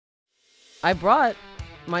I brought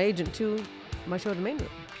my agent to my show at the main room.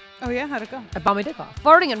 Oh, yeah? How'd it go? I bought my dick off.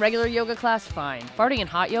 Farting in regular yoga class, fine. Farting in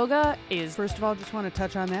hot yoga is... First of all, just want to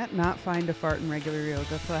touch on that. Not fine to fart in regular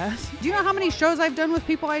yoga class. Do you know how many shows I've done with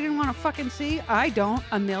people I didn't want to fucking see? I don't.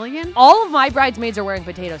 A million? All of my bridesmaids are wearing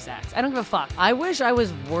potato sacks. I don't give a fuck. I wish I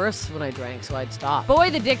was worse when I drank, so I'd stop.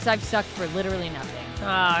 Boy, the dicks I've sucked for literally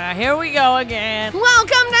nothing. Here we go again.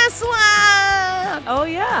 Welcome to Slobs! Oh,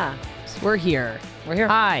 yeah. We're here. We're here.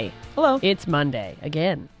 Hi. Hello. It's Monday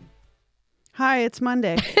again. Hi, it's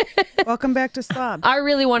Monday. Welcome back to Slobs. I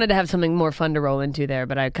really wanted to have something more fun to roll into there,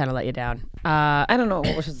 but I kind of let you down. I don't know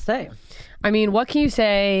what we're supposed to say. I mean, what can you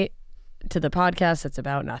say to the podcast that's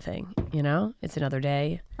about nothing? You know, it's another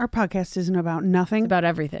day. Our podcast isn't about nothing. It's about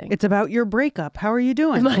everything. It's about your breakup. How are you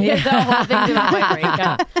doing? The whole thing's about my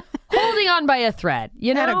breakup. Holding on by a thread,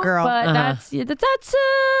 you know? Atta girl. But that's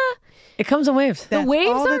It comes in waves. the That's waves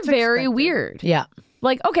all are that's very expected. weird. Yeah.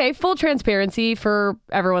 Like, okay, full transparency for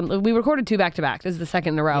everyone. We recorded 2 back-to-back. This is the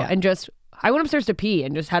second in a row. Yeah. And just, I went upstairs to pee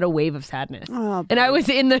and just had a wave of sadness. Oh, and I was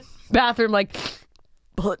in the bathroom like,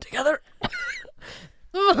 pull it together.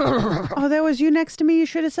 Oh, that was you next to me. You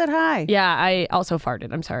should have said hi. Yeah, I also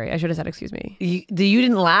farted. I'm sorry. I should have said excuse me. You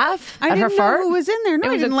didn't laugh I at didn't her know fart? who was in there. No, It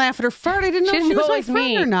I was didn't laugh at her fart. I didn't know if she was my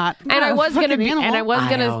friend or not. And I was gonna be. Fucking And I animal. was I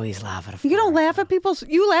gonna. always laugh at a fart. You don't laugh at people's.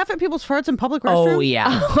 You laugh at people's farts in public restrooms. Oh, yeah.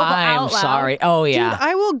 I'm Out loud? sorry. Oh, yeah. Dude,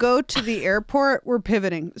 I will go to the airport. We're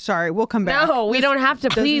pivoting. Sorry, we'll come back. No, we don't have to.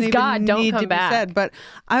 Doesn't Please, even God, don't need come to be back. said, but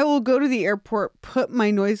I will go to the airport, put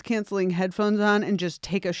my noise canceling headphones on, and just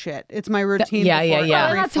take a shit. It's my routine. yeah, before yeah.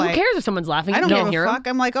 every Who flight. cares if someone's laughing? I don't You give a hear 'em. fuck.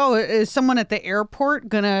 I'm like, oh, is someone at the airport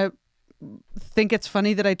gonna think it's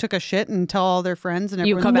funny that I took a shit and tell all their friends and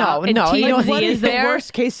You everyone? come out and no, T you know and what Z is is The there.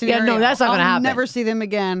 worst case Yeah, scenario. no, that's not gonna I'll happen. never see them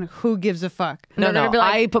again. Who gives a fuck? No, they're gonna be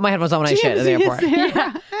like- I put my headphones on when I shit at the TMZ is airport.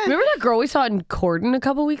 there. Remember that girl we saw in Corden a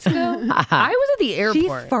couple weeks ago? I was at the She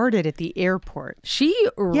airport. farted at the airport. She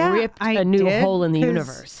Yeah, ripped I a new did, hole in the 'cause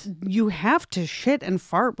universe. You have to shit and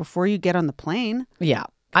fart before you get on the plane. Yeah.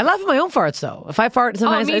 I laugh at my own farts, though. If I fart,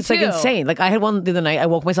 sometimes me it's like too. insane. Like, I had one the other night. I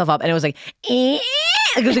woke myself up, and it was like, it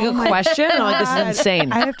was like a question. And I'm like, this God, is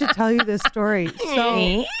insane. I have to tell you this story.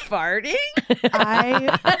 So Farting?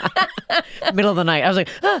 I Middle of the night. I was like,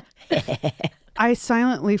 I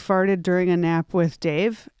silently farted during a nap with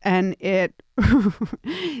Dave, and it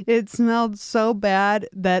it smelled so bad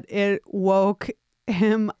that it woke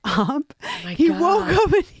him up. He God. woke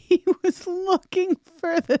up and he was looking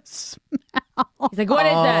for the smell. He's like, what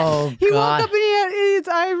is that? oh, He God. woke up and he had his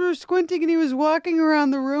eyes were squinting, and he was walking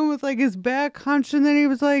around the room with like his back hunched, and then he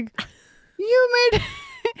was like, "You made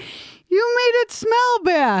it smell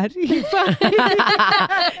bad." He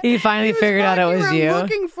He finally figured out it walking was around you.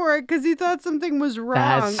 looking for it because he thought something was wrong.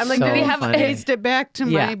 That's I'm like, so did he have funny. Paced it back to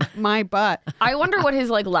Yeah. my butt. I wonder what his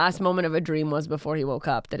like last moment of a dream was before he woke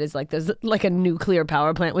up. That is like there's like a nuclear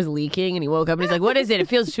power plant was leaking, and he woke up and he's like, "What is it? It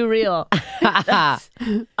feels too real." That's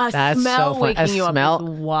That's smell so funny. waking A you smell up is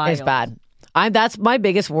wild. is bad. That's my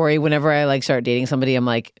biggest worry whenever I like start dating somebody. I'm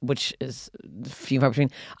like, which is few and far between.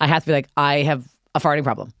 I have to be like, I have a farting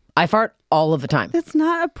problem. I fart all of the time. That's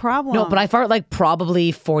not a problem. No, but I fart like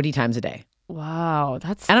probably 40 times a day. Wow,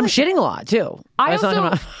 that's And I'm shitting a lot too. I was talking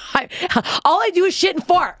also- all I do is shit and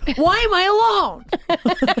fart. Why am I alone?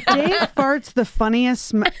 Dave farts the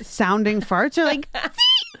funniest sounding farts. They're like,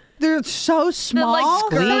 they're so the small.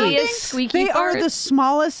 like Squeaky. squeaky They are fart. the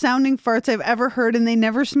smallest sounding farts I've ever heard, and they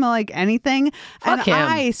never smell like anything. Fuck and him.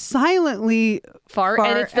 I silently Fart,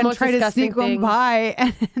 and it's the most try to disgusting sneak them thing. by,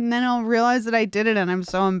 and then I'll realize that I did it, and I'm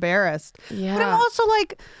so embarrassed. Yeah. But I'm also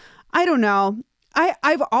like, I don't know.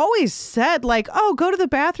 I've always said like, oh, go to the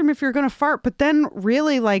bathroom if you're going to fart. But then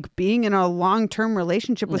really like being in a long-term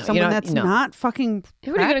relationship with No, you someone don't- that's no. not fucking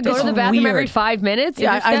What, are you going to go to It's the bathroom every weird. 5 minutes?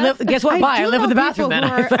 Yeah, I live. Guess what? Bye. I do live in the know bathroom. people Then who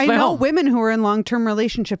are- That's I my know home. women who are in long-term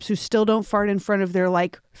relationships who still don't fart in front of their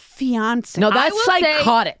like fiance. No, that's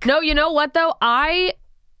psychotic. No, you know what though? I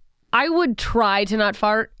would try to not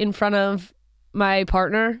fart in front of my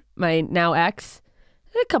partner, my now ex.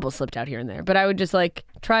 A couple slipped out here and there, but I would just like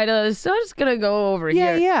try to. So I'm just gonna go over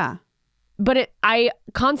yeah, here. yeah. But I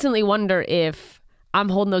constantly wonder if I'm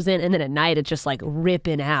holding those in, and then at night it's just like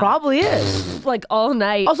ripping out, Probably is. like all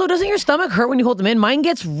night. Also, doesn't your stomach hurt when you hold them in? Mine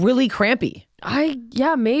gets really crampy.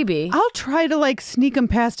 Yeah, maybe. I'll try to like sneak them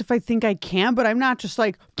past if I think I can, but I'm not just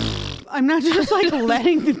like. I'm not just like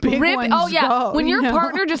letting the big Rip. ones Oh yeah, go, when your you know?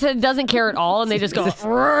 partner just doesn't care at all, and they just go,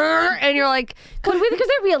 "Rrrr," and you're like, could we? Because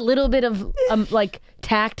there'd be a little bit of like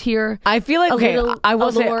tact here. I feel like, A okay, little I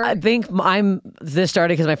will say, allure. I think this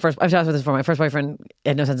started because I've talked about this before. My first boyfriend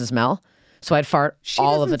had no sense of smell, so I'd fart She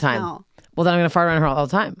all of the doesn't time. smell. Well, then I'm going to fart around her all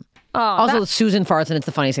the time. Also, Susan farts, and it's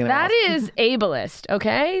the funniest thing. That is ableist,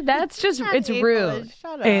 okay? That's just, it's rude.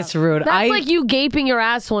 Shut up. It's rude. That's like you gaping your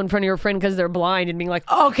asshole in front of your friend because they're blind and being like,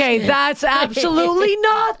 okay, that's absolutely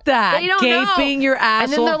not that. They don't Gaping know. your And asshole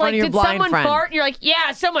then in they're front like, of your did blind someone friend. fart? And you're like,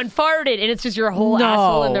 yeah, someone farted. And it's just your whole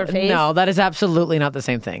asshole in their face. No, that is absolutely not the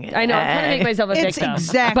same thing. I know. I'm trying to make myself a It's victim.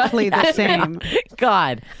 exactly the same.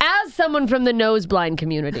 God. As someone from the nose blind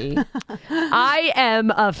community, I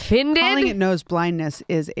am offended. Calling it nose blindness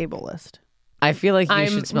is ableist. I feel like you I'm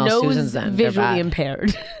should smell nose Susan's then. They're visually bad.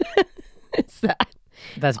 impaired. It's that.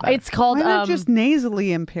 That's bad. It's called. Why not just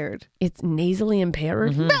nasally impaired? It's nasally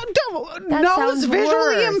impaired. Mm-hmm. Nose sounds visually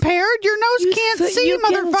worse. impaired? Your nose can't see, you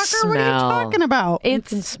can motherfucker. What are you smell. talking about? It's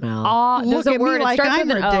can smell. There's Look a at me word. like it starts I'm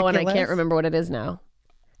with an O, and I ridiculous. can't remember what it is now.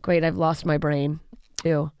 Great, I've lost my brain.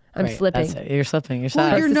 Ew, I'm Right, slipping. that's it. You're slipping. You're Well,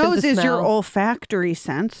 sad. your the sense nose of is your smell. olfactory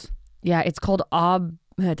sense. Yeah, it's called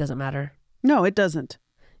It doesn't matter. No, it doesn't.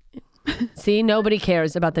 See, nobody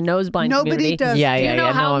cares about the nose blind Nobody community. does. Yeah, Do yeah, you know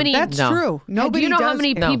yeah. how No, many? That's No. true. Nobody do you know how does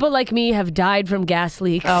many care. people like me have died from gas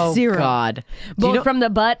leaks? Oh, Zero. God. Do both you know, from the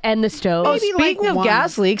butt and the stove. oh, Maybe speaking like of one.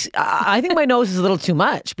 gas leaks, I think my nose is a little too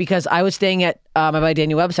much because I was staying at my buddy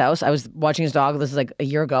Daniel Webb's house. I was watching his dog. This is like a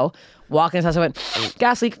year ago. Walking his house, I went,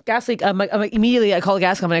 gas leak, gas leak. I'm like, immediately, I call the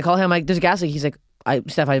gas company. I call him. I'm like, there's a gas leak. He's like,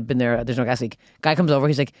 Steph, I've been there. There's no gas leak. Guy comes over.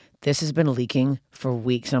 He's like, this has been leaking for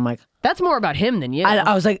weeks. And I'm like, That's more about him than you.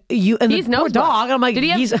 I was like, you and He's the poor nose dog. blind. And I'm like, Did he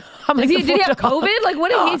have- he's. I'm like, did the he poor have dog. COVID? Like,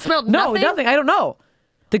 what did he smell? No, nothing. I don't know.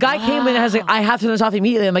 The guy came in and I was like, I have to turn this off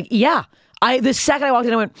immediately. I'm like, yeah. The second I walked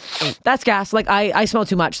in, I went, that's gas. Like, I smell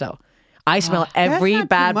too much though. I smell every That's not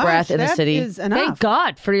bad too much. breath in the That city. is Thank enough.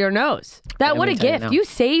 God for your nose. That what a me tell you gift. now. You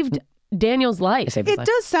saved Daniel's life. I saved his It life.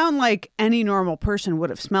 does sound like any normal person would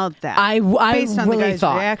have smelled that. I based on really the guy's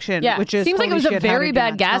thought. reaction, Yeah, which is seems like it holy was a shit, how very did you bad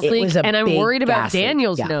not gas smell It leak, was a and I'm big worried about gas leak.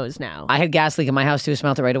 Daniel's Yeah. nose now. I had gas leak in my house too.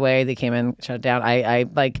 Smelled it right away. They came in, shut it down. I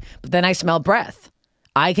like, but then I smell breath.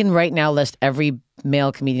 I can right now list every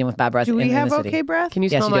male comedian with bad breath Do we in have the city. okay breath? Can you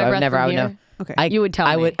Yes, smell you do. my I would breath never. from I would here? know. Okay. You would tell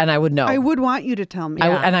I me. would, and I would know. I would want you to tell me.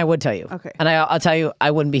 And I would tell you. Okay. And I'll tell you,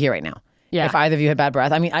 I wouldn't be here right now. Yeah. If either of you had bad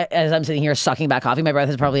breath. I mean, as I'm sitting here sucking back coffee, my breath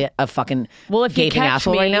is probably a fucking Well, if you gaping catch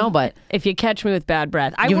asshole me right now. But if you catch me with bad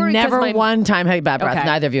breath, I you've worry 'cause never my, one time had bad breath. Okay.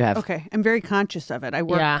 Neither of you have. Okay, I'm very conscious of it. I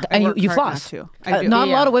work. Yeah. I And work you hard floss. Not to. I do. Not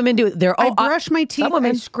a lot of women do. I brush my teeth. Some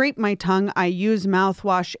women. I scrape my tongue. I use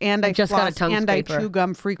mouthwash, and I just got a floss, tongue and I scraper. chew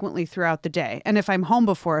gum frequently throughout the day. And if I'm home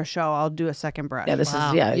before a show, I'll do a second brush. Yeah, this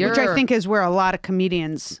Wow. is yeah. You're- which I think is where a lot of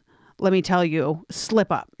comedians, let me tell you,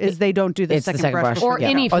 slip up. Is they don't do the It's the second second brush, brush. before Or the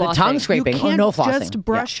any show. or the tongue flossing. scraping You can't or no flossing. just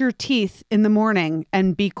brush your teeth in the morning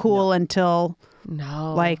and be cool until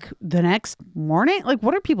no, like the next morning. Like,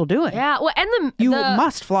 what are people doing? yeah. Well, and You the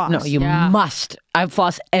must floss. No, you Yeah. must. I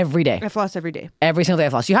floss every day. I floss every day. Every single day I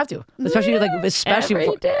floss. You have to, especially especially every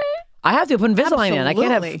before- day. I have to put Invisalign in. I can't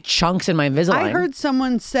Absolutely. have chunks in my Invisalign. I heard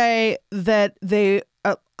someone say that they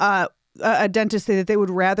a dentist say that they would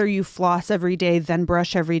rather you floss every day than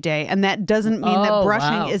brush every day, and that doesn't mean that Oh, brushing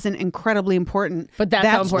wow. isn't incredibly important. But that's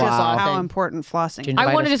how important just flossing. how important flossing. Ginger- I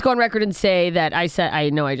want to Virus. just go on record and say that I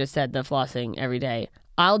know I just said the flossing every day.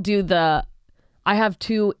 I'll do I have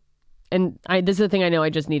two, and this is the thing I know I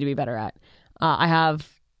just need to be better at. I have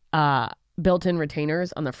built-in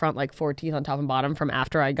retainers on the front, like 4 teeth on top and bottom from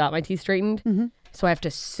after I got my teeth straightened. Mm-hmm. So I have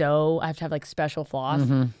to have like special floss.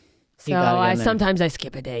 So You gotta get in there. sometimes I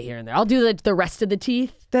skip a day here and there. I'll do the rest of the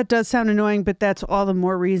teeth. That does sound annoying, but that's all the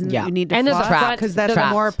more reason Yeah. that you need to And there's a floss front- because that's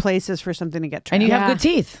Trapped. more places for something to get trapped. and you Yeah. have good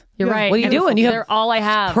teeth. You're right. What are you And doing? You have they're all I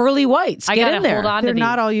have. pearly whites. I Get gotta in there. hold on They're to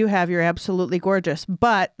not these. all you have. You're absolutely gorgeous,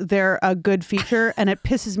 but they're a good feature, and it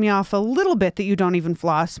pisses me off a little bit that you don't even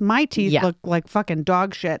floss. My teeth Yeah. look like fucking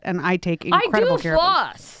dog shit, and I take I incredible do care of them.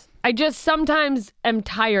 floss. I just sometimes am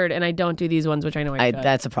tired and I don't do these ones, which I know I should.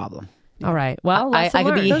 That's a problem. All right. Well, I lesson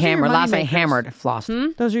could be learned. Those are your hammered. Last night, money hammered,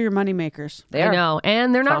 flossed. Those are your money makers. They I are. know,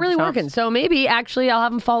 and they're not Chomp, really chomps. working. So maybe actually I'll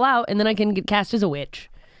have them fall out, and then I can get cast as a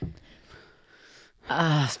witch.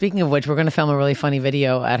 Speaking of which, we're going to film a really funny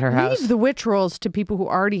video at her house. Leave the witch roles to people who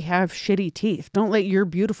already have shitty teeth. Don't let your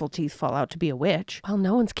beautiful teeth fall out to be a witch. Well,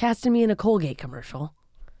 no one's casting me in a Colgate commercial.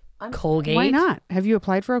 Colgate? Why not? Have you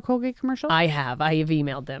applied for a Colgate commercial? I have. I have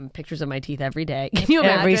emailed them pictures of my teeth every day. Can you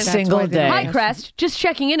imagine? Every single why they day. Hi, Crest. Just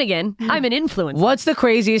checking in again. I'm an influencer. What's the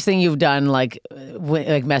craziest thing you've done, like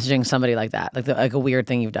messaging somebody like that, like a weird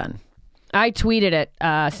thing you've done? I tweeted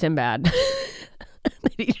at Sinbad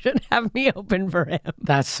that he should have me open for him.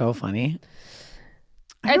 That's so funny.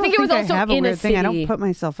 I think it was also I have a in weird a thing. I don't city. put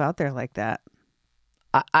myself out there like that.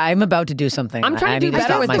 I'm about to do something. I'm trying I to need do better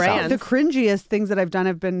stop with myself. brands. The cringiest things that I've done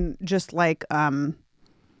have been just like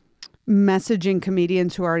messaging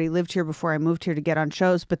comedians who already lived here before I moved here to get on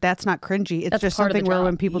shows, but that's not cringy. It's That's just part of the something where job.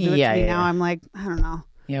 when people do it to me now, I'm like, I don't know.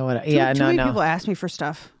 Yeah, what? Too Yeah, many no. people ask me for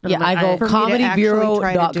stuff. And Yeah, I'm like, I go for me to actually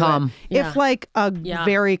try to do it. comedybureau.com. Yeah. If like a Yeah.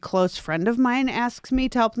 very close friend of mine asks me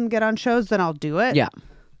to help them get on shows, then I'll do it. Yeah.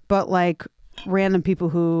 But like random people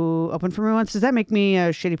who opened for me once, does that make me a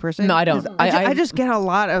shitty person? No, I don't. 'Cause I just get a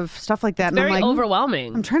lot of stuff like that. And Very I'm like,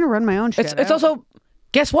 overwhelming. I'm trying to run my own shit. It's also,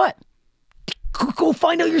 guess what? Go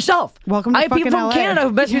find out yourself. Welcome to I have people fucking from LA. Canada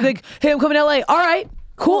who message me like, hey, I'm coming to LA. All right.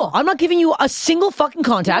 Cool. I'm not giving you a single fucking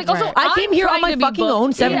contact. Like, also, I came I'm here on trying my to be fucking booked.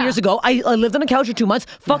 own 7 Yeah. years ago. I lived on a couch for 2 months.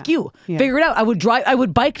 Fuck you. Yeah. Figure it out. I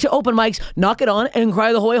would bike to open mics, knock it on, and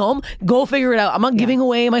cry the whole way home. Go figure it out. I'm not giving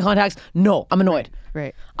away my contacts. No, I'm annoyed.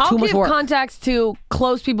 Right. I'll Too much give work. contacts to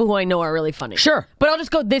close people who I know are really funny. Sure. But I'll just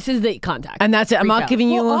go, this is the contact. And that's it. I'm Reach not out. giving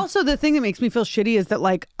you. Well, also the thing that makes me feel shitty is that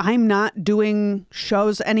like I'm not doing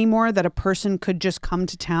shows anymore that a person could just come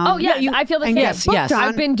to town. Oh, yeah. I feel the and same. get booked yes. on.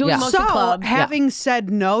 I've been doing Yeah. mostly So clubs. having said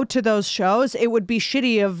no to those shows, it would be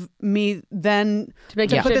shitty of me then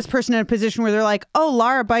make to you put should- this person in a position where they're like, "Oh,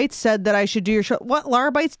 Lara Bites said that I should do your show." What?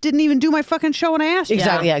 Lara Bites didn't even do my fucking show when I asked. her.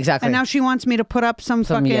 Exactly. Yeah, exactly. And now she wants me to put up some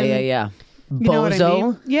fucking. Yeah. You know what I Bozo.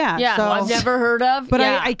 mean? Yeah. Yeah, So, who I've never heard of. But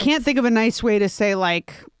yeah. I can't think of a nice way to say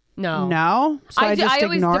like No. no. So I, just I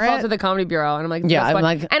always ignore default it. to the Comedy Bureau, and I'm like, Yeah, that's I'm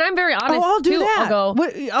fine. like- and I'm very honest. Oh, I'll do too. that. I'll go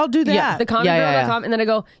I'll do that. Yeah. thecomedybureau.com, and then I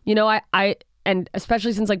go, you know, I and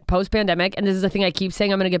especially since like post pandemic, and this is the thing I keep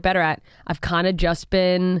saying I'm going to get better at. I've kind of just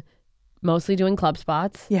been mostly doing club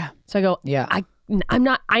spots. Yeah. So I go, Yeah. I'm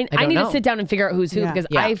not. I don't need know. to sit down and figure out who's who Yeah. because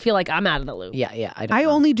Yeah. I feel like I'm out of the loop. Yeah. I don't I know.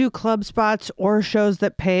 only do club spots or shows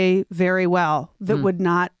that pay very well that would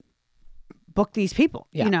not book these people.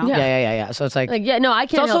 Yeah. You know? Yeah. So it's like, Like, yeah, no, I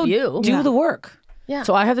can't it's also help you. do the work. Yeah.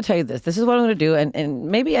 So I have to tell you this. This is what I'm going to do, and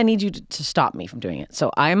maybe I need you to stop me from doing it.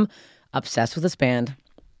 So I'm obsessed with this band,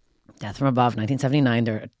 Death from Above, 1979.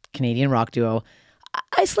 They're a Canadian rock duo.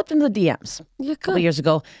 I slipped into the DMs a couple years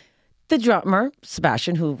ago. The drummer,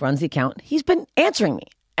 Sebastian, who runs the account, he's been answering me.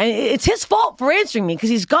 And it's his fault for answering me because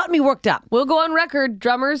he's got me worked up. We'll go on record.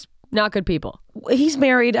 Drummers, not good people. He's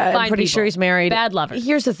married. I'm Fine pretty people. sure he's married. Bad lovers.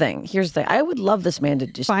 Here's the thing. I would love this man to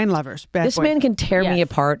just Fine lovers. Bad this boys. man can tear me Yes.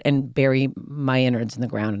 apart and bury my innards in the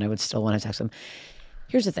ground, and I would still want to text him.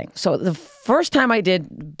 Here's the thing. So the first time I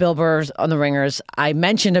did Bill Burr's on the Ringers, I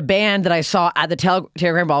mentioned a band that I saw at the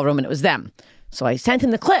Telegram Ballroom, and it was them. So I sent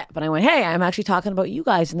him the clip, and I went, "Hey, I'm actually talking about you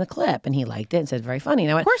guys in the clip," and he liked it and said, "Very funny."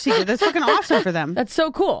 And I went, Of course he did. That's fucking awesome for them. That's so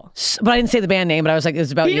cool. but I didn't say the band name, but I was like, "It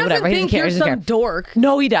was about He you, doesn't whatever." He think doesn't care. you're He doesn't some care. dork.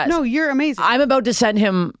 No, he does. No, you're amazing. I'm about to send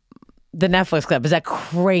him the Netflix clip. Is that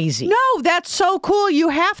crazy? No, that's so cool. You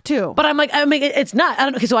have to. But I'm like, it's not. I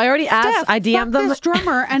don't know. Okay, so I already asked. Steph, I DM'd fuck them. this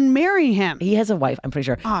drummer and marry him. He has a wife. I'm pretty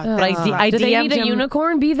sure. Oh, but I Do they DM'd need a him.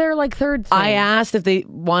 unicorn? Be their like third thing. I asked if they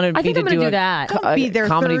wanted I me think to I'm gonna do do a that. Don't be their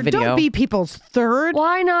comedy third. video. Don't be people's third.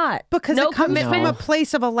 Why not? Because no it comes commitment. from a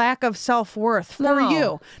place of a lack of self-worth for No.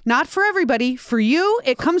 you. Not for everybody. For you,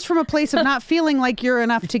 it comes from a place of not feeling like you're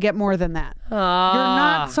enough to get more than that. You're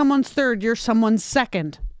not someone's third. You're someone's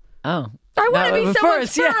second. Oh. I want to No, be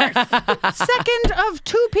someone's first, Second of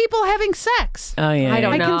two people having sex. Oh yeah. I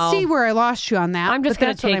don't I know. can see where I lost you on that. I'm just but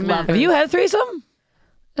gonna that's what I take meant. love. Have you had a threesome?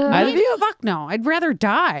 Either of you? Fuck no. I'd rather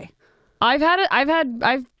die. I've had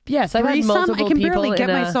yes, I've had Threesome? multiple I can people barely get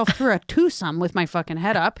in a- myself through a twosome with my fucking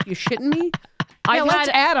head up. You shitting me? I've let's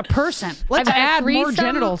had add a person. Let's I've had add more threesome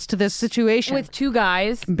genitals to this situation. with two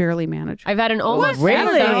guys. barely manage. I've had an almost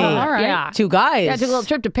really? threesome. All right. Yeah. Two guys. Yeah, I took a little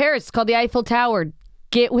trip to Paris. It's called the Eiffel Tower.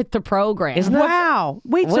 Get with the program. Isn't that- Wow.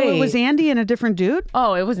 Wait, so it Wait. was Andy and a different dude?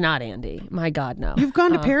 Oh, it was not Andy. My God, no. You've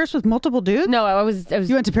gone to Paris with multiple dudes? No, I was.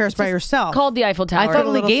 You went to Paris by yourself. called the Eiffel Tower. I thought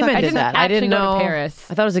only little gay men second. did I didn't that. I didn't actually go know. to Paris.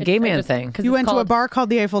 I thought it was a gay man thing. You went to a bar called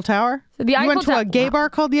the Eiffel Tower? The You Eiffel went to a Tower- gay bar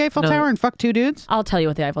called the Eiffel No. Tower and fucked two dudes? I'll tell you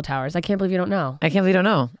what the Eiffel Tower is. I can't believe you don't know. I can't believe you don't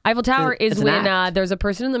know. Eiffel Tower It's is an when act. there's a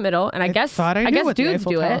person in the middle, and I guess thought I knew guess what the dudes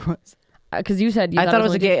Eiffel do Tower it. was. Because you said you I thought it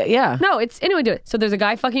was a only gay. dudes. Yeah. No, it's anyone do it. So there's a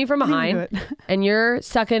guy fucking you from do behind, it. and you're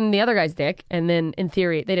sucking the other guy's dick, and then in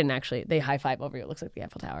theory they didn't actually. They high five over you. It looks like the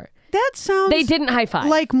Eiffel Tower. That sounds They didn't high five.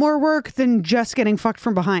 like more work than just getting fucked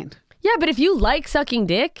from behind. Yeah, but if you like sucking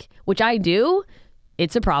dick, which I do,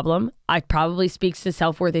 it's a problem. It probably speaks to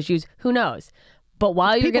self-worth issues. Who knows? But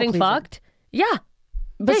while you're getting people-pleasing. fucked, yeah.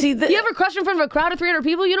 But see, you ever crush in front of a crowd of 300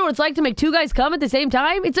 people? You know what it's like to make two guys come at the same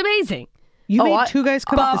time? It's amazing. You made I- two guys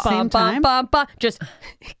come at the same time? Just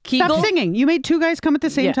Stop kegel. singing. You made two guys come at the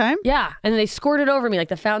same Yeah. time? Yeah, and they squirted over me like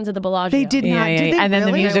the fountains of the Bellagio. They did not. Did they And then the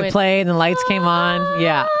really? music went, played and the lights came on.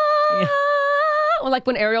 Yeah. Well, like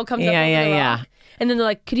when Ariel comes up. Yeah, over yeah, the yeah. rock. and then they're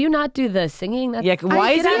like, "Could you not do the singing?" That's, Yeah,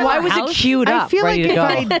 why is it? Why was it queued up? I feel like ready to if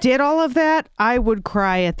go? I did all of that, I would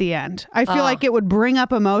cry at the end. I feel like it would bring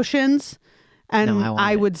up emotions, and No,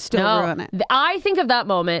 I would still ruin it. I think of that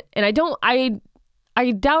moment, and I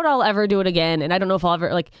doubt I'll ever do it again, and I don't know if I'll ever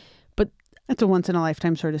but It's a once in a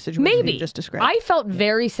lifetime sort of situation. maybe you just described. I felt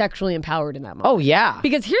very sexually empowered in that moment. Oh yeah,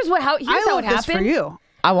 Because here's how I it love this happened. for you.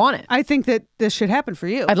 I want it. I think that this should happen for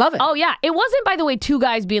you. I'd love it. Oh yeah, it wasn't, by the way, two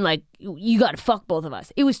guys being like, "You got to fuck both of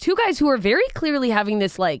us." It was two guys who were very clearly having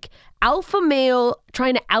this like alpha male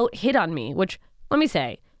trying to out hit on me. Which, let me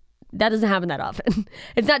say, that doesn't happen that often.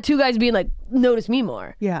 It's not two guys being like, "Notice me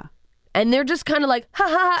more," Yeah. and they're just kind of like, "Ha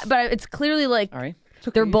ha ha," but it's clearly like All right.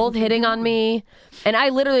 they're both hitting on me, and I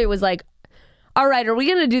literally was like, "All right, are we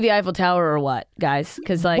gonna do the Eiffel Tower or what, guys?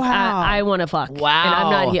 Because like Wow. I want to fuck, Wow. and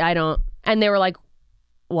I'm not here. I don't." And they were like,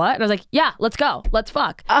 "What?" And I was like, "Yeah, let's go, let's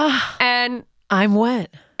fuck." And I'm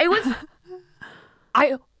wet. it was,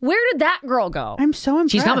 where did that girl go? I'm so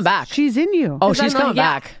impressed. She's coming back. She's in you. Oh, 'Cause she's I'm like, coming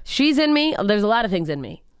yeah, back. She's in me. There's a lot of things in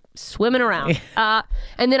me swimming around.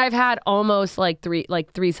 And then I've had almost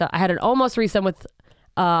threesome. I had an almost threesome with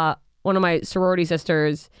one of my sorority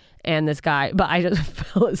sisters and this guy, but I just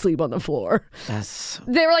fell asleep on the floor.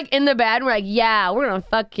 They were like in the bed. And we're like, "Yeah, we're gonna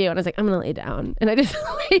fuck you," and I was like, "I'm gonna lay down," and I just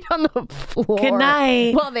laid on the floor. Good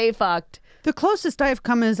night. While they fucked. The closest I've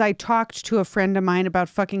come is I talked to a friend of mine about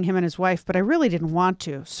fucking him and his wife, but I really didn't want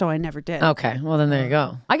to, so I never did. Okay, well then there you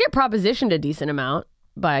go. I get propositioned a decent amount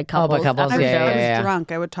by couples. couples, after yeah, shows. yeah, I was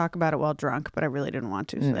drunk. I would talk about it while drunk, but I really didn't want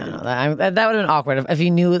to. So I No, didn't. that would have been awkward if you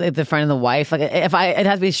knew like, the friend and the wife. Like if it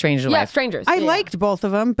has to be a stranger's Yeah, wife. strangers. I Yeah. liked both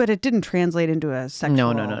of them, but it didn't translate into a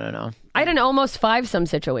sexual. No. I had an almost five-some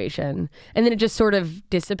situation, and then it just sort of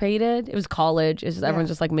dissipated. It was college. Everyone's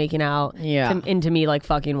just like making out Yeah. into me like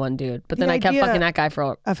fucking one dude. But The then I kept idea fucking that guy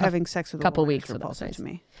for Of having sex with couple a woman weeks is with those repulsive guys. to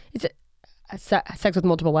me. It's sex with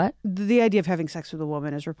multiple what? The idea of having sex with a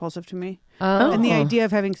woman is repulsive to me. Oh. And the idea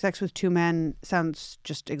of having sex with two men sounds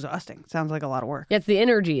just exhausting. Sounds like a lot of work. Yeah, it's the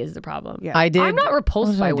energy is the problem. Yeah. I did. I'm not what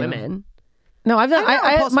repulsed did by I do? women, No, I've done. I'm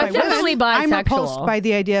not repulsed my by friends- definitely women. I'm bisexual. repulsed by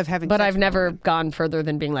the idea of having but sex I've with a never woman. gone further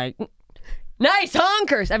than being like, "Nice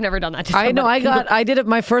honkers." I've never done that to I know. somebody. I did it.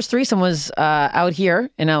 My first threesome was out here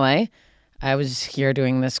in LA. I was here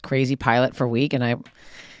doing this crazy pilot for a week, and I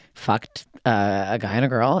fucked a guy and a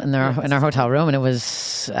girl in our hotel room, and it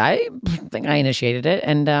was. I think I initiated it,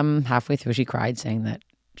 and halfway through she cried, saying that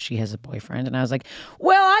she has a boyfriend, and I was like,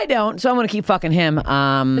 "Well, I don't, so I'm gonna keep fucking him."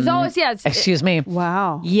 It's always Excuse me.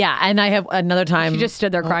 Wow. Yeah, and I have another time. She just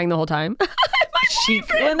stood there crying the whole time. She,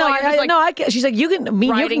 well, no, Like, you're just like she's like, you can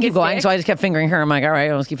riding keep his going. dick. So I just kept fingering her. I'm like, all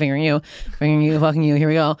right, I'll just keep fingering you, fucking you. Here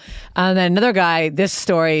we go. And then another guy. This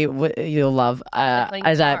story you'll love.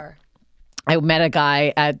 Is that I met a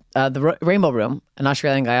guy at the Rainbow Room, an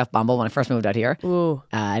Australian guy off Bumble when I first moved out here. Ooh.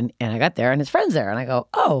 And I got there, and his friend's there, and I go,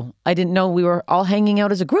 oh, I didn't know we were all hanging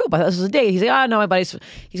out as a group. I thought this was a date. He's like, oh no, my buddy's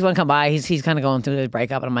he's going to come by. He's kind of going through his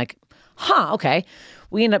breakup, and I'm like, huh, okay.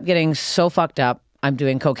 We end up getting so fucked up. I'm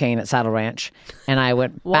doing cocaine at Saddle Ranch, and I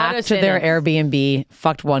went back to their Airbnb,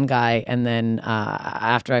 fucked one guy, and then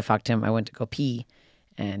after I fucked him, I went to go pee,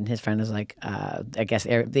 and his friend was like, I guess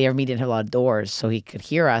the Airbnb didn't have a lot of doors, so he could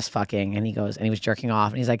hear us fucking, and he was jerking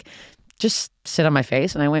off, and he's like, just sit on my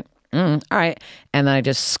face, and I went, all right, and then I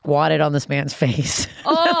just squatted on this man's face.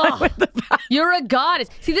 Oh, you're a goddess.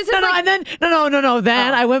 See, this is No,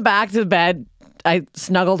 Then I went back to bed. I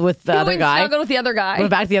snuggled with the other guy. Snuggled with the other guy. Went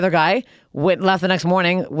back to the other guy. Left the next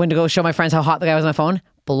morning. Went to go show my friends how hot the guy was on my phone.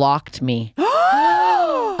 Blocked me.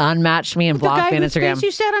 Unmatched me and blocked me on whose Instagram. face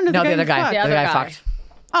you sat on? No, the other guy. fucked? The other guy fucked.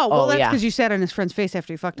 Oh, well, Oh, that's yeah. because you sat on his friend's face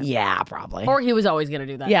after you fucked him. Yeah, probably. Or he was always going to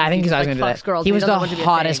do that. Yeah, I think he's always like, going to do fucks that. girls, He but was the doesn't want to be a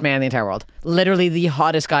hottest thing. man in the entire world. Literally the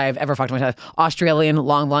hottest guy I've ever fucked in my life. Australian,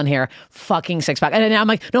 long blonde hair, fucking six pack. And then I'm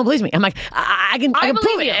like, no, believe me. I'm like, I can prove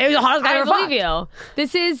believe it. you. He was the hottest guy I I ever believe fucked. you.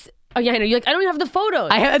 This is. Oh yeah, I know. You're like, I don't even have the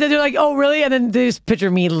photos. They're like, oh really? And then they just picture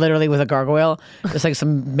me literally with a gargoyle, just like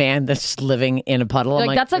some man that's just living in a puddle. I'm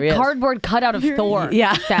like, that's "There he a is." cardboard cutout of Thor.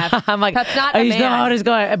 Yeah, Steph. I'm like, that's not a he's the man. hottest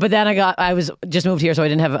guy. But then I was just moved here, so I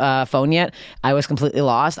didn't have a phone yet. I was completely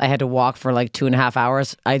lost. I had to walk for like 2.5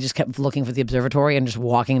 hours. I just kept looking for the observatory and just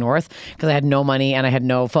walking north because I had no money and I had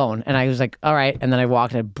no phone. And I was like, all right. And then I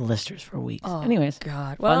walked and had blisters for weeks. Anyways,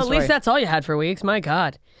 God. Well, at story. least that's all you had for weeks. My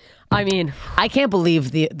God. I mean, I can't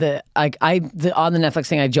believe the on the Netflix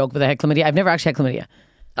thing. I joke, but I had chlamydia. I've never actually had chlamydia.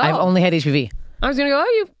 I've only had HPV. I was gonna go.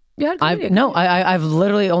 Oh, you had chlamydia. I've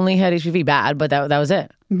literally only had HPV bad, but that was it.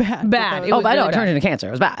 Bad. Bad. It Oh, was but I know really it turned bad. into cancer.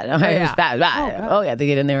 It was bad. It was yeah. bad. It was bad. Oh yeah, they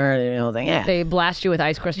get in there, you know, thing. Yeah, They blast you with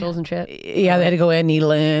ice crystals and shit. yeah, they had to go in,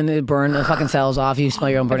 needle in, burn the fucking cells off. You smell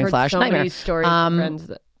your own burning I've heard flesh. so Nightmare. many stories of friends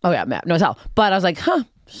that Oh yeah, no, it's hell. But I was like, huh,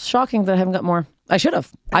 shocking that I haven't got more. I should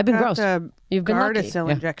have. I've been gross. You've been lucky. Gardasil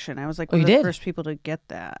injection. I was like Oh, one of you the did? first people to get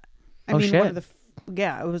that. I Oh, mean, shit. one of the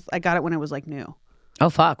it was. I got it when it was like new. Oh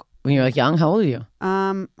fuck. When you were like young, how old are you?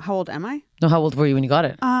 How old am I? No, how old were you when you got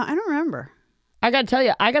it? I don't remember. I got to tell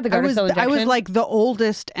you, I got the Gardasil injection. I was like the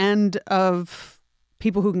oldest end of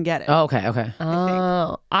people who can get it. Oh, okay.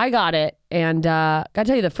 Oh, I got it, and got to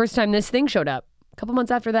tell you, the first time this thing showed up, a couple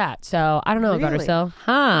months after that. So I don't know about Really? Gardasil.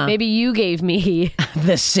 Huh. Maybe you gave me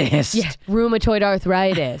The cyst. rheumatoid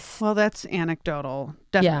arthritis. Well, that's anecdotal.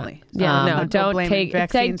 Definitely. Yeah, no, I'm not don't blaming take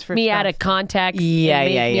vaccines for me stuff. out of context. Yeah, and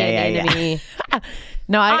make yeah, me yeah, an yeah, yeah. enemy.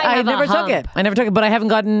 No, I I have a never took hump. it. I never took it, but I haven't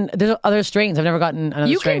gotten. There's other strains. I've never gotten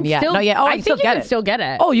another You strain can yet. still. Not yet. Oh, I I can still think you get can it. still get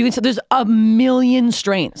it. Oh, you can. There's a million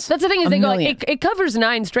strains. That's the thing is A they go like million. it covers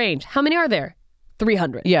 9 strains. How many are there?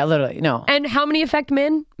 300. Yeah, literally. No. And how many affect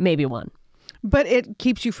men? Maybe 1. But it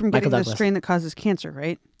keeps you from Michael getting the Douglas. strain that causes cancer,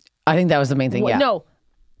 right? I think that was the main thing. Yeah. No,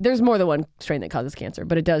 there's more than one strain that causes cancer,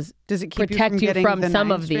 but it does. Does it keep Protect you you from, from getting the some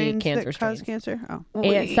 9 of the strains cancer that cause strains. cancer? Oh.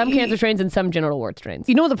 And some cancer strains and some genital wart strains.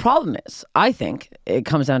 You know what the problem is? I think it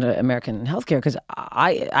comes down to American healthcare because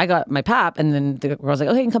I got my PAP and then the girl's like,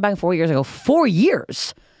 okay, you can come back in 4 years. I go, 4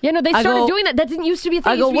 years? Yeah, no, they I started go- doing that. That didn't used to be a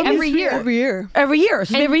thing. I It go, used to be what every is- year. Every year. Every year.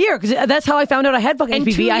 So every year because that's how I found out I had fucking And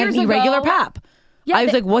 2 HPV. I had an years irregular ago- PAP. Yeah, I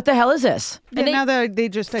was they- like, what the hell is this? Yeah, now they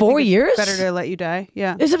just I 4 think it's years? better to let you die.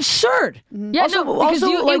 Yeah. It's absurd. Yeah, Also- no, because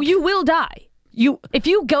also, like- you will die. You If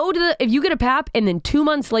you get a PAP and then 2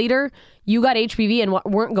 months later you got HPV and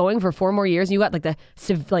weren't going for 4 more years, and you got like the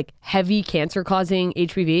heavy cancer causing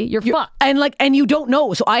HPV, you're fucked. and you don't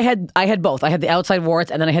know. So I had both. I had the outside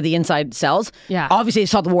warts and then I had the inside cells. Yeah. Obviously, I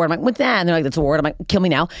saw the wart. I'm like, what's that? And they're like, that's a wart. I'm like, kill me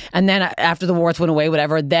now. And then after the warts went away,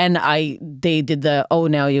 whatever. Then they did the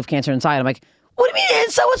now you have cancer inside. I'm like, what do you mean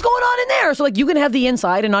inside? What's going on in there? So like, you can have the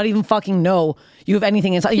inside and not even fucking know you have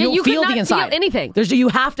anything inside. You don't you could feel not the inside. feel anything. You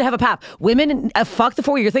have to have a PAP. Women, fuck the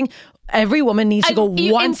 4 year thing. Every woman needs to And go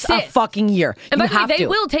you once a insist. fucking year. And you by the way, have they to.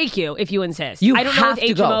 will take you if you insist. You I don't know have with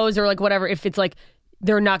to go. HMOs or like whatever if it's like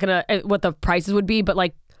they're not gonna what the prices would be, but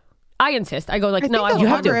like I insist. I go like I no, think I they'll you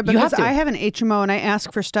have cover to. it You have because to. I have an HMO and I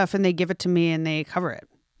ask for stuff and they give it to me and they cover it.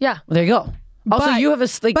 yeah. Well, there you go. Also, But- you have a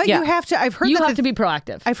like. But yeah. you have to. I've heard You that have to be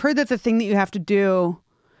proactive. I've heard that the thing that you have to do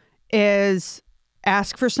is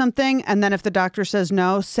ask for something, and then if the doctor says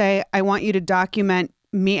no, say, I want you to document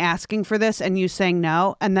me asking for this and you saying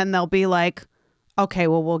no, and then they'll be like, okay,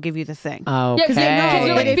 well, we'll give you the thing. Okay. Yeah, 'cause they know, 'cause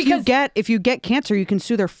you're like, But because- if you get cancer, you can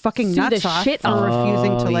sue their fucking Sue the nuts off shit for out of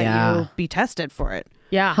refusing to Oh, let yeah. you be tested for it.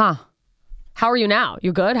 Yeah. Huh. How are you now?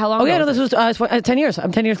 You good? How long Oh yeah, ago no, this was 10 years.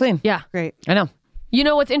 I'm 10 years clean. Yeah. Great. I know. You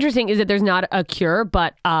know what's interesting is that there's not a cure,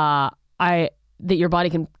 but that your body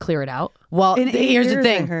can clear it out. Well, In 8 here's the years,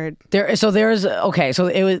 thing. I heard.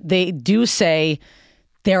 They do say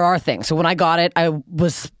there are things. So when I got it, I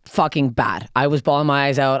was fucking bad. I was bawling my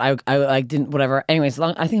eyes out. I didn't whatever. Anyways,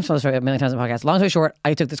 I think I've told this story a million times on the podcast. Long story short,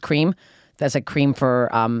 I took this cream that's a cream for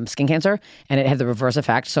skin cancer, and it had the reverse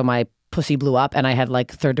effect. So my pussy blew up, and I had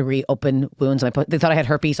like 3rd-degree open wounds. They thought I had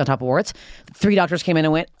herpes on top of warts. 3 doctors came in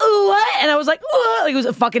and went, "Ooh, what?" And I was like, "Ooh." Like, it was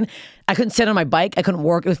a fucking. I couldn't sit on my bike. I couldn't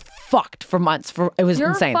work. It was fucked for months. It was Your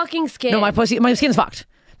insane. fucking skin. No, my skin's fucked.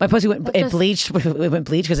 My pussy went bleached. It went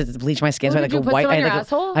bleached because it bleached my skin. Oh, So I had did like you a put white. some on I had your like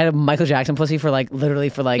asshole? I had a Michael Jackson pussy for like literally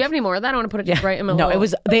for like. Do you have any more of that? I want to put it just right in my No, hole. it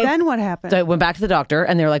was. They Then what happened? So I went back to the doctor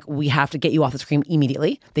and they're like, we have to get you off this cream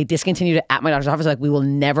immediately. They discontinued it at my doctor's office. Like, we will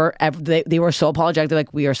never ever. They were so apologetic. They're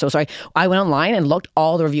like, we are so sorry. I went online and looked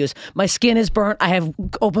all the reviews. My skin is burnt. I have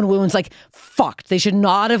open wounds. Like, fucked. They should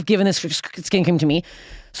not have given this skin cream to me.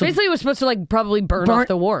 So Basically, it was supposed to like probably burn off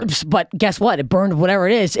the wart. But guess what? It burned whatever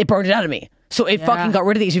it is. It burned it out of me. So it fucking got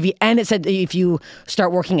rid of the HPV. And it said if you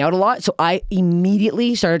start working out a lot. So I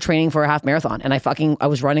immediately started training for a half marathon. And I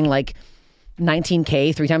was running like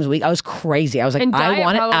 19K 3 times a week. I was crazy. I was like, And I diet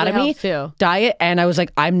want it out of probably me. helps too. Diet. And I was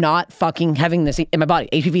like, I'm not fucking having this in my body.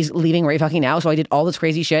 HPV's leaving right fucking now. So I did all this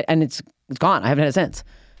crazy shit and it's gone. I haven't had it since.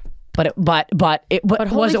 But was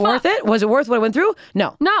holy it worth fuck. it? Was it worth what I went through?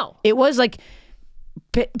 No. No. It was like,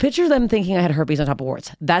 picture them thinking I had herpes on top of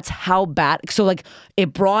warts. That's how bad. So like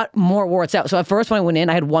it brought more warts out. So at first when I went in,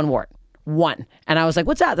 I had 1 wart. 1. And I was like,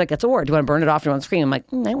 what's that? They're like, that's a wart. Do you want to burn it off? Do you want to scream? I'm like,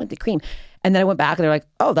 I want the cream. And then I went back and they're like,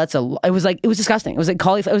 oh, it was disgusting. It was like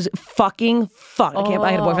cauliflower. It was fucking fuck.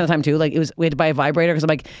 I had a boyfriend at the time too. Like we had to buy a vibrator because I'm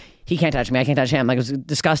like, he can't touch me. I can't touch him. Like, it was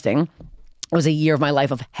disgusting. It was a year of my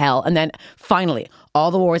life of hell. And then finally,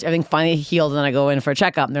 all the warts, everything finally healed. And then I go in for a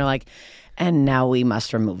checkup and they're like, and now we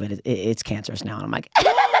must remove it. It's cancerous now. And I'm like,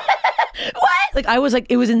 what? Like I was like,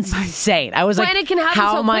 it was insane. I was like, and it can happen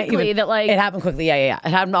how so am I quickly even- that, like- it happened quickly. Yeah. It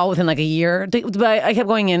happened all within like a year. But I kept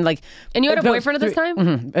going in like. And you had a about boyfriend at this time?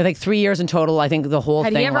 Mhm. Like 3 years in total. I think the whole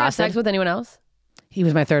Had thing he ever had lasted. sex with anyone else? He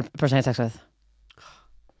was my third person I had sex with.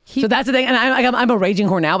 So that's the thing, and I'm a raging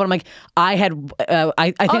whore now. But I'm like, I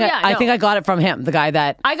think I got it from him, the guy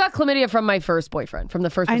that I got chlamydia from my first boyfriend, from the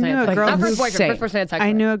first person I knew had a sex girl with. Not who- first boyfriend, Insane. first person I had sex I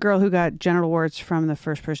with. knew a girl who got genital warts from the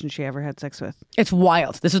first person she ever had sex with. it's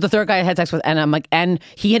wild. This was the third guy I had sex with, and I'm like, and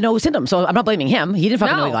he had no symptoms, so I'm not blaming him. He didn't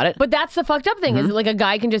fucking know he got it. But that's the fucked up thing is like a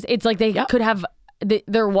guy can just, it's like they could have,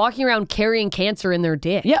 they're walking around carrying cancer in their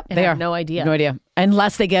dick. Yep, and they have are. no idea. No idea.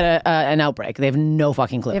 Unless they get an outbreak, they have no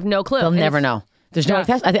fucking clue. They have no clue. They'll And never it's- know. There's no way of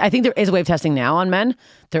test. I think there is a way of testing now on men.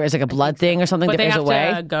 There is like a blood thing or something. But There they is have a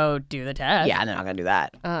way. to go do the test. Yeah, they're not gonna do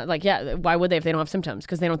that. Why would they if they don't have symptoms?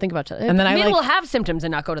 Because they don't think about it. And then I Men like- will have symptoms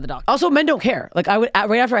and not go to the doctor. Also, men don't care. Like I would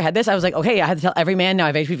right after I had this, I was like, okay, I had to tell every man now I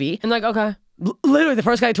have HPV. And like, okay. Literally, the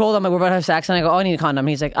first guy I told him like we're about to have sex, and I go, oh, I need a condom. And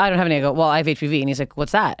he's like, I don't have any. I go, well, I have HPV, and he's like,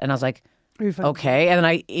 what's that? And I was like, Are you fucking- okay. And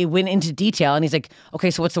then it went into detail, and he's like,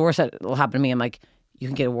 okay, so what's the worst that will happen to me? I'm like, you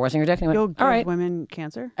can get a wart in your dick. And he You'll went, give all right. women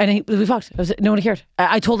cancer? And we fucked. No one cared.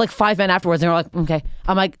 I told like 5 men afterwards, and they were like, okay.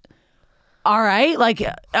 I'm like, all right. Like,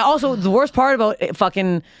 also, the worst part about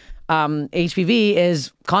fucking HPV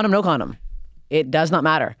is condom, no condom. It does not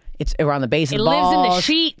matter. It's around the base of the lives in the balls.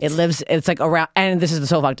 sheets. It lives, it's like around, and this is the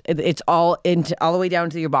so fucked. It's all the way down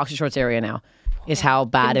to your boxer shorts area now, is how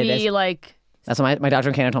bad it Be is. like, That's what my doctor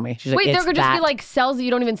in Canada told me. She's like, wait, there it's could just be that. like cells that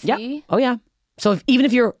you don't even Yeah. see. Oh, yeah. So even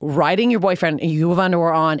if you're riding your boyfriend and you have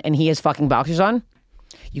underwear on and he has fucking boxers on,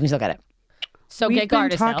 you can still get it. So We've get been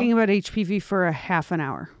Gardasil. talking about HPV for a half an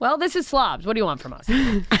hour. Well, this is Slobs. What do you want from us?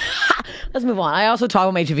 Let's move on. I also talk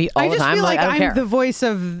about HPV all I the just time. feel like I don't I'm care. the voice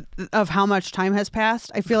of how much time has passed.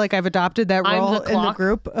 I feel like I've adopted that I'm role the in the clock.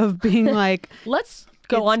 group of being like Let's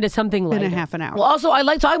go on to something in lighter. a half an hour. Well, also, I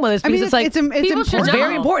like talking about this I because mean, it's like it's people should it's important. know.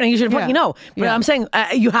 very important. And you should fucking Yeah. know. But Yeah. I'm saying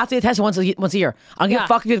you have to get tested once a year. I don't give Yeah. a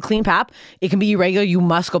fuck if you have a clean pap. It can be irregular. You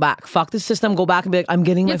must go back. Fuck the system. Go back and be like, I'm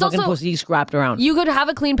getting my It's fucking also- pussy scrapped around. You could have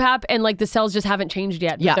a clean pap and like the cells just haven't changed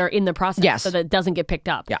yet. But Yeah. they're in the process. Yes. So that it doesn't get picked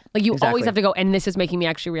up. Yeah, Like you exactly. always have to go. And this is making me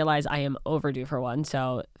actually realize I am overdue for one.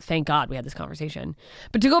 So thank God we had this conversation.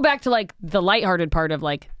 But to go back to like the lighthearted part of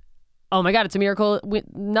like, oh my God, it's a miracle.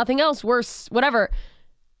 Nothing else worse, whatever.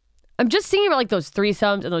 I'm just thinking about like those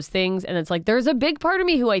threesomes and those things. And it's like, there's a big part of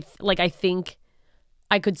me who I think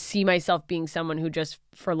I could see myself being someone who just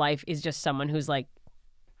for life is just someone who's like,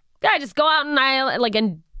 yeah, just go out and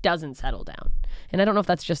and doesn't settle down. And I don't know if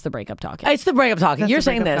that's just the breakup talking. It's the breakup talking. That's You're the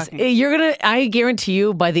saying breakup this. talking. I guarantee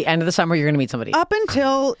you by the end of the summer, you're going to meet somebody. Up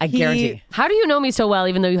until I he guarantee. How do you know me so well,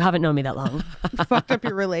 even though you haven't known me that long? fucked up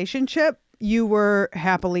your relationship, you were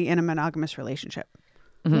happily in a monogamous relationship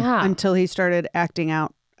Yeah. until he started acting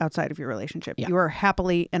out outside of your relationship. You were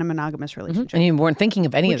happily in a monogamous relationship. And you weren't thinking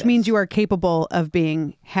of any of Which this. means you are capable of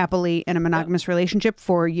being happily in a monogamous relationship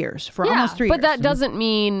for years, for almost 3 years. but that doesn't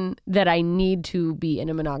mean that I need to be in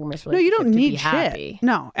a monogamous no, relationship you don't to need be shit. happy.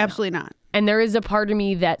 No, absolutely not. And there is a part of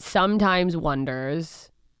me that sometimes wonders,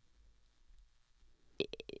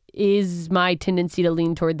 is my tendency to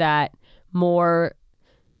lean toward that more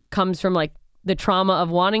comes from like the trauma of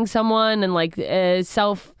wanting someone and like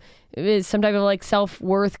some type of like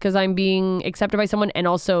self-worth because I'm being accepted by someone, and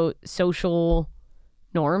also social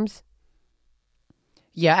norms.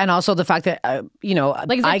 Yeah, and also the fact that, Like is it I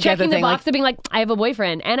get the checking the thing, box of being like, I have a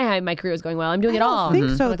boyfriend and my career is going well. I'm doing it all. I think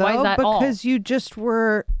so, Like, though, why is that all? because you just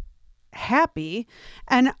were happy.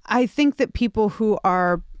 And I think that people who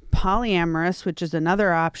are polyamorous, which is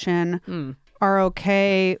another option, are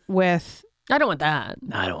okay with. I don't want that.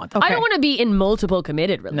 No, I don't want that. Okay. I don't want to be in multiple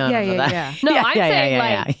committed relationships. No, Yeah, no, yeah, that- yeah. No, I'm saying,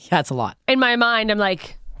 like- yeah, it's a lot. In my mind, I'm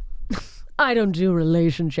like, I don't do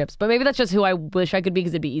relationships, but maybe that's just who I wish I could be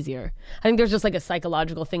because it'd be easier. I think there's just like a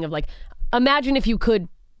psychological thing of like, imagine if you could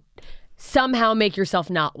somehow make yourself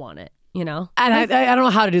not want it, you know? And I don't know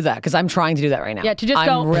how to do that because I'm trying to do that right now. Yeah, to just I'm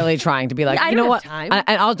go, really trying to be like, Yeah, I you don't know have what? time.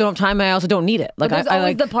 I also don't have time. I also don't need it. Like But there's I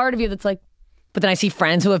always like, the part of you that's like, but then I see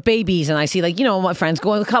friends who have babies, and I see like my friends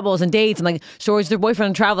going with couples and dates, and like stories of their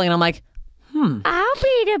boyfriend traveling, and I'm like, I'll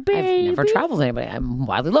be the baby. I've never traveled with anybody. I'm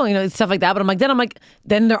wildly alone, stuff like that. But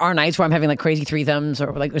then there are nights where I'm having like crazy threesomes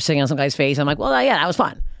or like we're sitting on some guy's face. I'm like, well, yeah, that was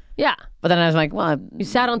fun. Yeah. But then I was like, well, You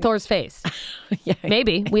sat on Thor's face. yeah,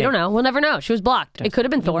 Maybe. We don't know. We'll never know. She was blocked. It could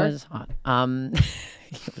have been it Thor. was hot.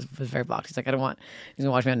 He was very blocked. He's like, I don't want. He's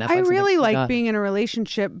gonna watch me on Netflix. I I'm really "Oh, like God." being in a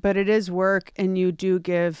relationship, but it is work and you do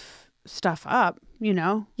give stuff up, you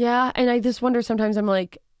know? Yeah, and I just wonder sometimes, I'm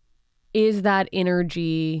like, is that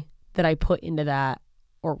energy that I put into that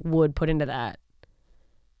or would put into that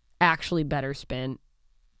actually better spent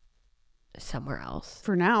somewhere else.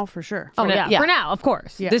 For now, for sure. Oh, now- yeah. For now, of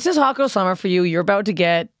course. Yeah. This is hot girl summer for you. You're about to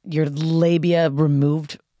get your labia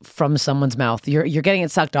removed from someone's mouth. You're getting it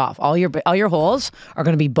sucked off. All your holes are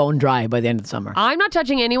going to be bone dry by the end of the summer. I'm not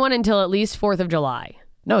touching anyone until at least 4th of July.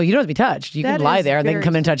 No, you don't have to be touched. You That can lie is there and they can very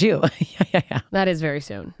come in and touch you. yeah. That is very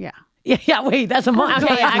soon. Yeah. Yeah, wait, that's a month.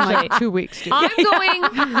 Okay, In like actually, 2 weeks, dude. I'm going.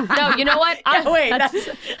 No, you know what? wait,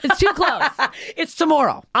 it's too close. It's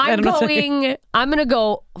tomorrow. I'm gonna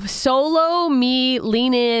go solo, me,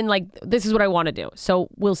 lean in. Like, this is what I want to do. So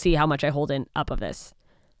we'll see how much I hold in up of this.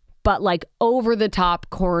 But like over the top,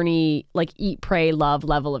 corny, like eat, pray, love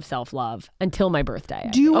level of self-love until my birthday.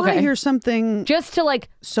 Do you want to Okay. hear something Just to like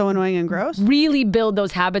so annoying and gross? really build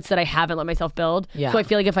those habits that I haven't let myself build. Yeah. So I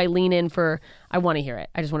feel like if I lean in for, I want to hear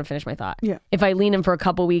it. I just want to finish my thought. Yeah. If I lean in for a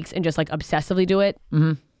couple weeks and just like obsessively do it,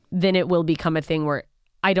 then it will become a thing where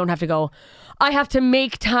I don't have to go, I have to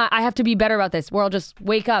make time. I have to be better about this. Where I'll just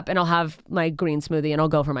wake up and I'll have my green smoothie and I'll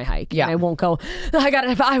go for my hike. Yeah. And I won't go,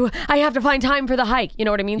 I have to find time for the hike. You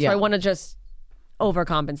know what I mean? So Yeah. I want to just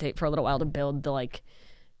overcompensate for a little while to build the like,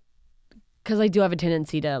 because I do have a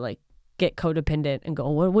tendency to like get codependent and go,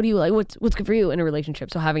 what do you like? What's good for you in a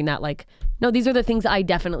relationship? So having that like, no, these are the things I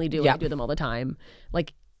definitely do. Yeah. I do them all the time.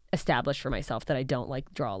 Like establish for myself that I don't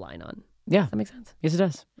like draw a line on. Yeah. Does that make sense? Yes, it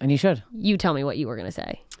does. And you should. You tell me what you were going to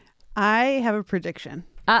say. I have a prediction,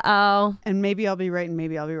 Uh-oh. and maybe I'll be right and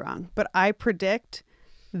maybe I'll be wrong, but I predict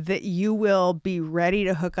that you will be ready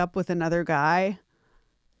to hook up with another guy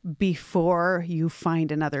before you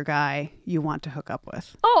find another guy you want to hook up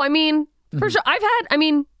with. Oh, I mean, for sure. I've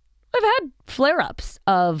had flare-ups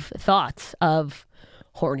of thoughts of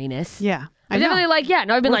horniness. Yeah. I definitely like, I've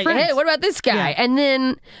been We're like, friends. hey, what about this guy? Yeah. And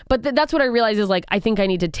then, but that's what I realize is like, I think I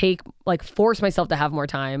need to force myself to have more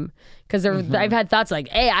time. Because I've had thoughts like,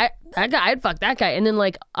 hey, I'd fuck that guy. And then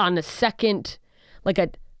like on the second, like a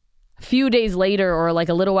few days later or like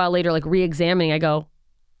a little while later, like re-examining, I go,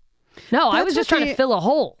 no, I That's was just what trying to fill a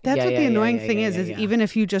hole. That's Yeah, what yeah, the yeah, annoying yeah, thing yeah, is yeah. even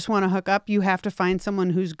if you just want to hook up, you have to find someone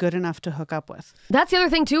who's good enough to hook up with. That's the other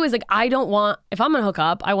thing too, is like, I don't want, if I'm going to hook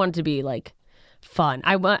up, I want it to be like fun.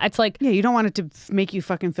 It's like, Yeah, you don't want it to make you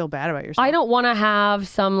fucking feel bad about yourself. I don't want to have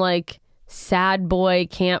some like sad boy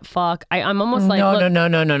can't fuck. I'm almost like, No, look,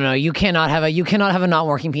 no. You cannot have a not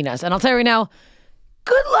working penis. And I'll tell you right now,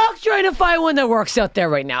 good luck trying to find one that works out there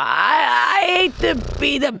right now. I hate to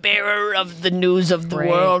be the bearer of the news of the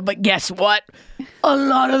world, but guess what? A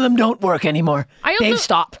lot of them don't work anymore. They've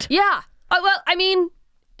stopped. Yeah. Well, I mean,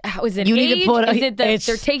 how is it? You age? need to put. Is it that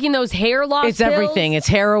they're taking those hair loss? It's everything. It's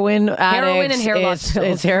heroin. Heroin addicts, and hair loss pills.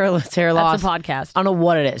 It's hair loss. That's a podcast. I don't know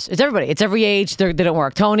what it is. It's everybody. It's every age. They don't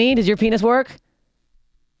work. Tony, does your penis work?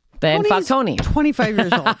 Then fuck Tony. 25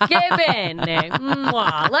 years old. Given.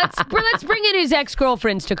 Mwah. Let's bring in his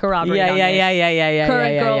ex-girlfriends to corroborate. on this. Yeah.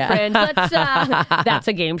 Current yeah. girlfriend. Let's. That's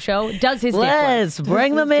a game show. Does his dick work? Let's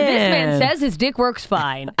bring them in. This man says his dick works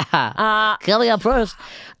fine. Coming up first.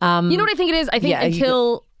 You know what I think it is? I think Yeah, you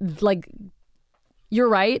until like you're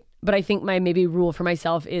right, but I think my maybe rule for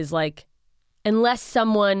myself is like unless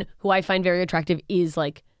someone who I find very attractive is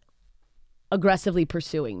like aggressively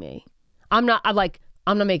pursuing me, I'm not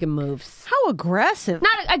making moves. How aggressive.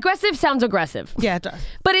 Not aggressive sounds aggressive. Yeah, it does.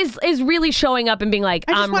 But is really showing up and being like,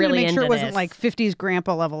 I just I'm wanted really to make sure into it wasn't this. like 50s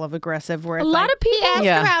grandpa level of aggressive where it's A lot like, of people- he asked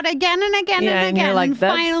Yeah. her out again and again Yeah, and and you're again, like, and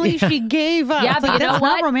that's- finally she gave up. Yeah, It's but like, you know that's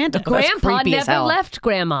what? not romantic. That's Grandpa creepy as never hell. left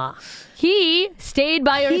Grandma. He stayed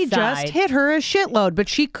by her He side. just hit her a shitload, but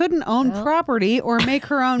she couldn't own property or make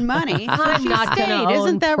her own money. So I'm she not stayed. gonna own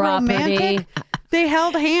Isn't that property. romantic? They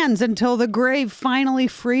held hands until the grave finally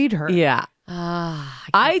freed her. Yeah.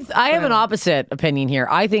 I have an opposite opinion here.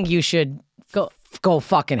 I think you should go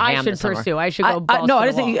fucking ham I should this summer. pursue. I should go balls no, to I the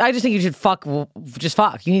just think wall. I just think you should just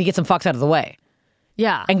fuck. You need to get some fucks out of the way.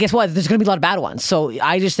 Yeah. And guess what? There's going to be a lot of bad ones. So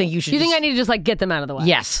I just think you should. Do you think I need to just like get them out of the way?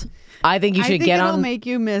 Yes. I think you I should think get it'll on. make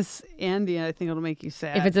you miss Andy, and I think it'll make you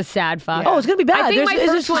sad. If it's a sad fuck. Oh, it's going to be bad. I think my There's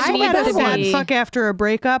first one I needs had a to sad be. fuck after a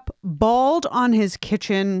breakup, bawled on his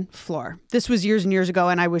kitchen floor. This was years and years ago,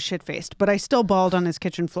 and I was shit-faced, but I still bawled on his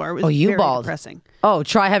kitchen floor. It was you very bawled? depressing. Oh,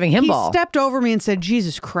 try having him He ball. stepped over me and said,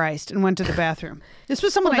 "Jesus Christ," and went to the bathroom. This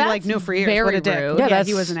was someone Well, I like that's knew for years. very What a dick. rude. Yeah, Yeah, that's-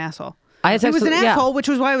 he was an asshole. I had He was an sex with- yeah. asshole, which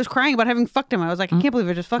was why I was crying about having fucked him. I was like, I can't believe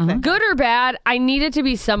I just fucked that guy. Good or bad, I need it to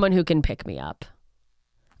be someone who can pick me up.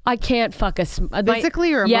 I can't fuck a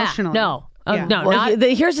Physically or Yeah, emotionally? no. Yeah. No, Well, not.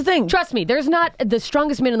 here's the thing. Trust me, there's not the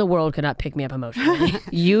strongest man in the world could not pick me up emotionally.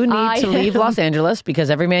 You need I to leave am- Los Angeles because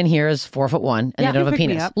every man here is 4'1" and Yeah, they don't have a pick me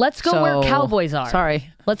penis. up. Let's go where So- cowboys are. Sorry.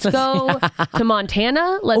 Let's go to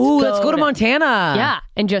Montana. Let's go to Montana. Yeah,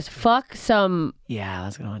 and just fuck some. Yeah,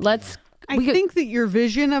 let's go to Montana. Let's. I think that your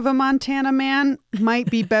vision of a Montana man might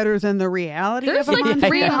be better than the reality There's of a like Montana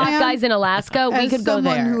 3 hot man. guys in Alaska. We As could go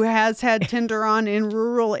someone there. who has had Tinder on in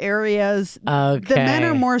rural areas, the men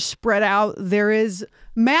are more spread out. There is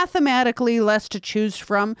mathematically less to choose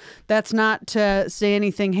from. That's not to say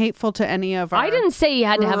anything hateful to any of our I didn't say he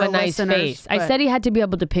had to have a rural nice listeners, face. I but- said he had to be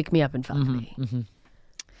able to pick me up and fuck me.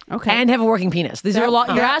 Okay. And have a working penis. These are a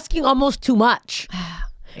lot. You're asking almost too much.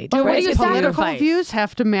 Or what do you say? Political views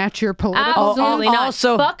have to match your political Absolutely views. not.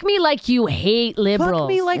 also- Fuck me like you hate liberals. Fuck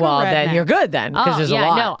me like Well, a redneck. then you're good then, because Oh, there's yeah, a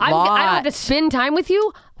lot. no, I don't have to spend time with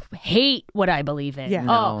you. Hate what I believe in. Yeah.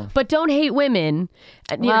 Oh, but don't hate women.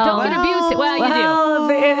 You know, don't get abused. Well, you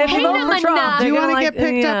do. If Hate you vote them for Trump, enough. Do you they're want gonna to get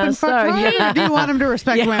picked up and fucked on, or do you want him to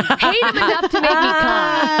respect women? Hate them enough to make me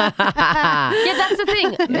come. Yeah, that's the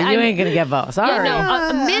thing. You ain't gonna get both. Sorry. Yeah,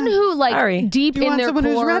 no. Men who like Sorry. deep Do you in want their someone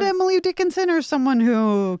who's core. read Emily Dickinson or someone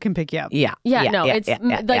who can pick you up? Yeah. Yeah, no, it's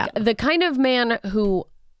yeah. the kind of man who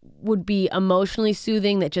would be emotionally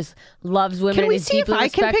soothing, that just loves women Can and we is see if deeply I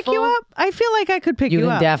can pick you respectful. up? I feel like I could pick You you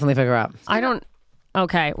can up. definitely pick her up. I don't.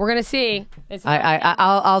 Okay, we're gonna see.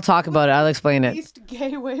 I'll talk about it. I'll explain it. Least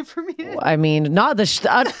gay way for me. I mean, not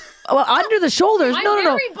the well, under the shoulders. I'm no.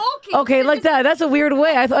 very bulky. Okay, like that. That's a weird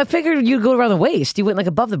way. I figured you'd go around the waist. You went like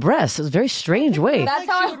above the breast. It was a very strange way. That's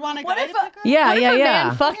how would want a what guy if to pick her up? Yeah, what if yeah, a yeah.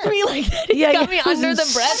 man fucked me like that? He's Yeah, got me it was under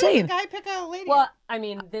the breast. insane. Guy pick a lady Well, up? I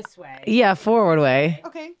mean, this way. Yeah, forward way.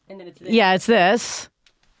 Okay. And then it's this. Yeah, it's this.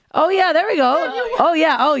 Oh yeah, there we go. Oh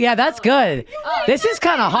yeah, that's good. This is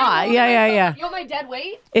kind of hot. Yeah. You want my dead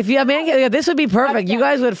weight? If you, yeah, this would be perfect. You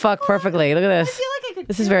guys would fuck perfectly. Look at this. I feel like I could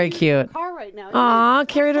This is very cute. car right now. Aw,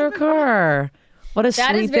 carried her car. What a That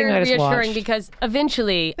sweet is thing very I just reassuring watched. because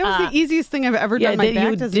eventually That was the easiest thing I've ever Yeah, done. My that back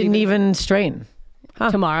you doesn't didn't even strain.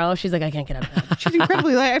 tomorrow she's like, I can't get up. She's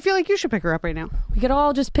incredibly light. I feel like you should pick her up right now. We could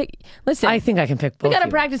all just pick. Listen, I think I can pick both. we got to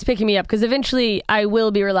you. practice picking me up because eventually I will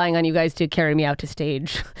be relying on you guys to carry me out to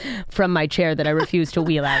stage from my chair that I refuse to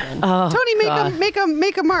wheel out in. Tony,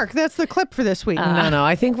 make a mark. That's the clip for this week. No.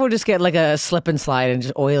 I think we'll just get like a slip and slide and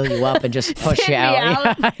just oil you up and just push Send you me out.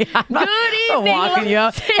 out. I'm not Good evening, walking you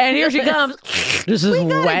up. And here she comes. This is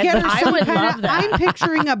wet. Get her I some would kinda- love that. I'm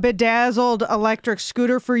picturing a bedazzled electric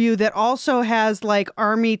scooter for you that also has like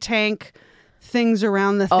army tank things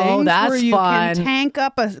around the things Oh, that's where you fun. can tank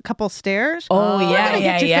up a couple stairs. Oh, We're yeah, gonna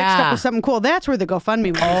get you fixed up with something cool. That's where the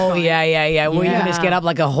GoFundMe was. Oh, yeah. Where you can just get up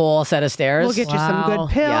like a whole set of stairs. We'll get you some Wow.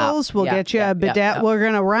 good pills. Yeah, We'll yeah, get you yeah, a bedazzled. yeah. We're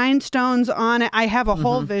gonna rhinestones on it. I have a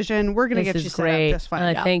whole vision. We're gonna This get you is set great. up just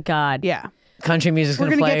fine. Thank God. Yeah. Country music's We're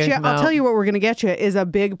going to gonna play. get you. come I'll out. tell you what we're gonna get you is a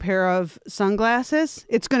big pair of sunglasses.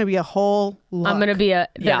 It's gonna be a whole look. I'm gonna be They're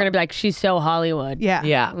Yeah. gonna be like, she's so Hollywood. Yeah.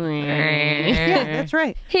 Yeah. Yeah, that's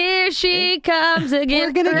right. Here she comes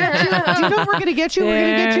again. We're gonna get you. Do you know what we're gonna get you? We're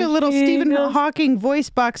gonna get you a little There she Stephen goes. Hawking voice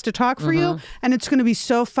box to talk for you, and it's gonna be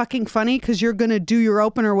so fucking funny because you're gonna do your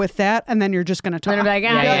opener with that, and then you're just gonna talk. gonna be like,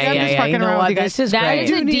 You're Yeah, I'm just fucking You know around what? with you guys. This is That great.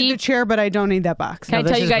 is I a do need deep- the chair, but I don't need that box. Can I No,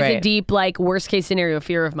 tell this you is guys a great. deep, like, worst case scenario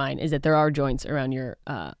fear of mine is that there are joints around your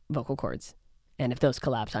vocal cords, and if those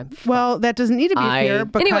collapse, I'm Well, that doesn't need to be a fear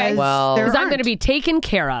because Anyway, well- there because I'm aren't. going to be taken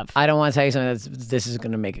care of. I don't want to tell you something this is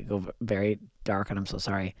going to make it go very dark, and I'm so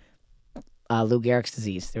sorry. Lou Gehrig's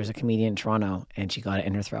disease. There was a comedian in Toronto, and she got it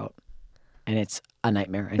in her throat, and it's a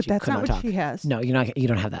nightmare. And But she that's could not not what talk. she has. No, you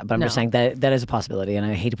don't have that. But I'm just No. saying that is a possibility, and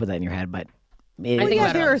I hate to put that in your head, but I Well, think yeah, about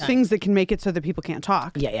it there all are the time. things that can make it so that people can't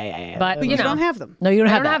talk. yeah. But, But you you know. don't have them. No, you don't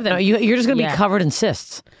have don't that. have them. No, you're just going to be Yeah. covered in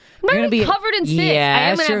cysts. I'm not You're gonna be gonna covered in cysts. Yes,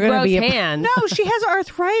 I am going you're to gonna have be gross a- hands. No, she has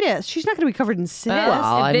arthritis. She's not going to be covered in cysts. Well,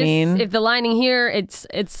 I mean- if the lining here, it's.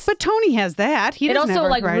 But Tony has that. He It doesn't also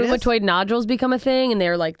have like arthritis. rheumatoid nodules become a thing, and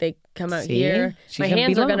they're like they come out See? here. She's My gonna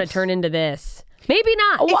hands be are going to lumps. turn into this. Maybe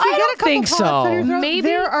not. Well, If you I get a don't couple think polyps on your so. throat, Maybe.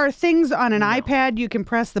 there are things on an iPad you can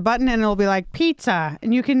press the button and it'll be like pizza,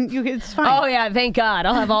 and you can it's fine. Oh yeah, thank God.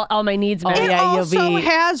 I'll have all my needs met. It yeah, you'll also be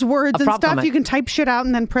has words a and prop stuff. comic. You can type shit out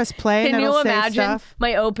and then press play, Can and you it'll say imagine stuff.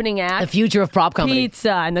 my opening The act? future of prop comedy.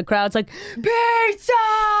 Pizza, and the crowd's like,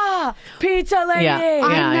 pizza lady. Yeah.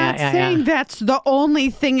 I'm not saying that's the only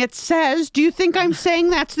thing it says. Do you think I'm saying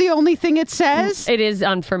that's the only thing it says? It is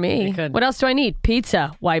on for me. could. What else do I need?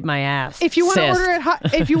 Pizza. Wipe my ass. If you want to Cyst. order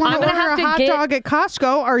it, if you want I'm to gonna order have a to hot get- dog at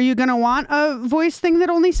Costco, are you going to want a voice thing that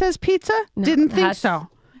only says pizza? Didn't think has- so.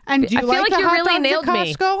 And do you I feel like like the you hot really dogs nailed at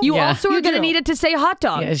me. Costco? You Yeah. also are You going to do. need it to say hot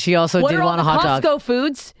dog. Yeah, she also what did are want a all hot the dog. Costco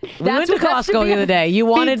foods? We went to what has Costco be. the other day. You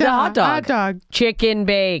wanted Pizza, the hot dog. Hot dog. Chicken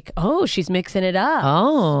bake. Oh, she's mixing it up.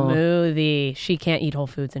 Oh. Smoothie. She can't eat Whole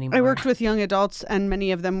Foods anymore. I worked with young adults, and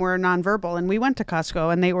many of them were nonverbal. And we went to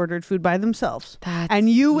Costco, and they ordered food by themselves. That's and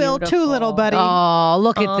you will too, beautiful. little buddy. Oh,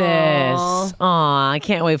 look at this. Oh, I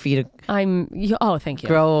can't wait for you to Oh, thank you.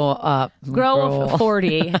 Grow up. Grow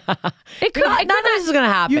 40. It could. None of this is gonna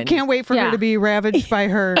happen. You can't wait for her to be ravaged by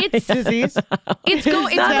her disease. It's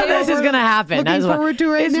None of this is gonna happen. Looking That's what- forward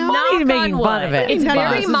to right it's now. funny Knock making on fun wood. of it. It's None of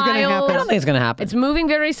very this is gonna mild. happen. I don't think it's gonna happen. It's moving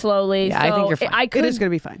very slowly. Yeah, I think so you're fine. I could, It is going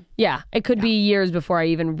to be fine. Yeah, it could be years before I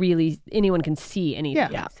even really anyone can see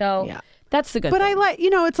anything. Yeah. So that's the good But thing. I like,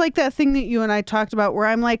 it's like that thing that you and I talked about where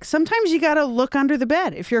I'm like, sometimes you got to look under the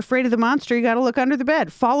bed. If you're afraid of the monster, you got to look under the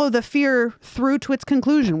bed. Follow the fear through to its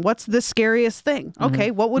conclusion. What's the scariest thing?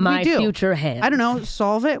 Okay, what would My we do? future hand. I don't know.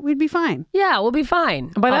 Solve it. We'd be fine. Yeah, we'll be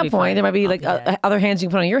fine. By I'll that be point, fine. there might be I'll like dead. other hands you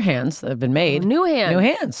can put on your hands that have been made. New hands. New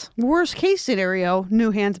hands. Worst case scenario,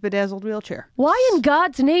 new hands, bedazzled wheelchair. Why in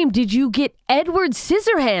God's name did you get Edward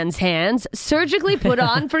Scissorhands hands surgically put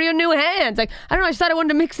on for your new hands? Like, I don't know. I just thought I wanted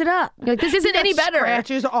to mix it up. You're like, this isn't any better.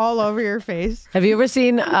 Scratches all over your face. Have you ever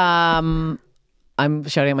seen? I'm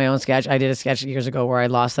shouting at my own sketch. I did a sketch years ago where I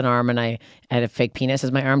lost an arm and I had a fake penis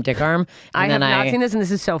as my arm, dick arm. And I have not seen this, and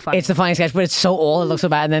this is so funny. It's the funny sketch, but it's so old. It looks so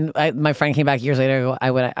bad. And then my friend came back years later.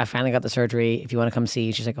 I finally got the surgery. If you want to come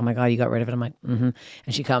see, she's like, "Oh my God, you got rid of it." I'm like, "Mm-hmm."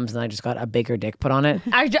 And she comes, and I just got a bigger dick put on it.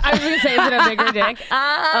 I was going to say, is it a bigger dick?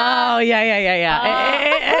 Oh yeah.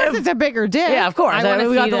 Of course, it's a bigger dick. Yeah, of course. I wanna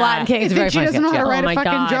we got see the that. Latin King. You It's a very think she funny doesn't know sketch. how to Yeah. write Oh a my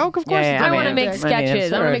fucking God. joke? Of course, Yeah, it's yeah, I a want to bigger make dick.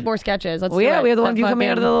 sketches. I want to make more sketches. Let's do it. We have the one. That's You come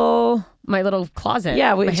out of the my little closet.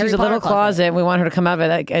 Yeah, My she's Harry a little Potter closet. And we want her to come out of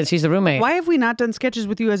it, and she's the roommate. Why have we not done sketches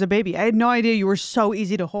with you as a baby? I had no idea you were so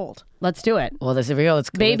easy to hold. Let's do it. Well, this is real.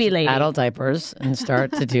 Let's Baby let's lady. adult diapers and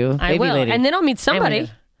start to do I baby will, lady. and then I'll meet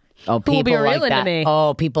somebody. Oh, who will people be like real into that. me.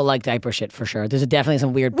 Oh, people like diaper shit for sure. There's definitely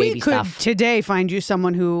some weird baby We could stuff. today find you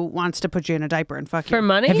someone who wants to put you in a diaper and fuck you. For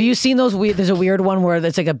money? Have you seen those weird? There's a weird one where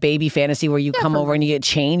it's like a baby fantasy where you come over and you get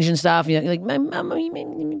changed and stuff. You're like, my mama, my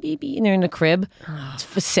baby, and they're in the crib.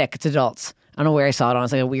 It's sick. It's adults. I don't know where I saw it on.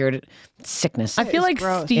 It's like a weird sickness. I feel like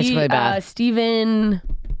gross. It's really bad. Steven.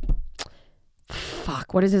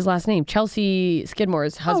 Fuck, what is his last name? Chelsea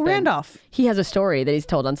Skidmore's husband. Randolph. He has a story that he's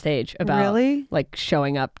told on stage about Really? like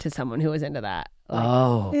showing up to someone who was into that. Like,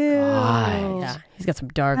 Oh, Ew. God. yeah, he's got some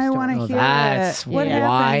dark I stories. want to Oh, hear that's it. What Yeah.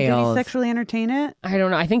 happened? Did he wild. sexually entertain it? I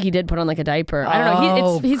don't know. I think he did put on like a diaper. I don't know.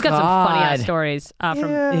 Oh, He's got some funny ass God. stories from.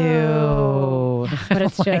 Ew. But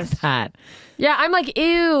it's Like just that. Yeah, I'm like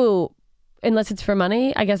ew. Unless it's for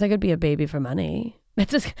money, I guess I could be a baby for money. It's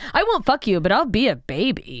just I won't fuck you, but I'll be a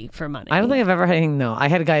baby for money. I don't think I've ever had anything. No, I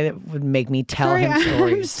had a guy that would make me tell Sorry, him I'm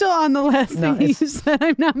stories. still on the last No, thing you it's- said.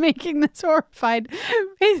 I'm not making this horrified.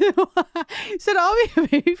 He said, I'll be a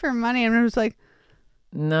baby for money. And I was like,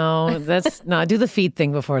 No, that's no. Do the feet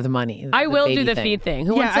thing before the money. I will do baby the thing. feet thing.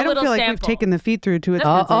 Who yeah, wants a I don't little feel like sample? we've taken the feet through to its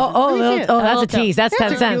Oh, conclusion. oh, Let me see little, it. oh, that's a little tease. That's That's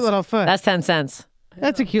 10 a cents. cute little foot. That's 10 cents.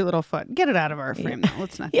 That's a cute little foot. Get it out of our frame now.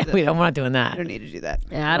 Let's not do Yeah, that. we're not doing I that. don't need to do that.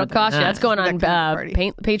 Yeah, it'll cost you. that. That's going on That kind of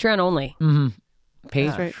party. Patreon only.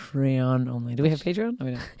 Patreon only. Do we have Patreon? No,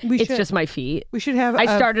 we don't. We It's should, just my feet. we should have. I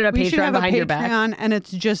started a we should Patreon have behind a your back. Patreon, and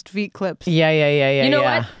it's just feet clips. Yeah. You know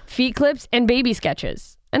yeah. what? Feet clips and baby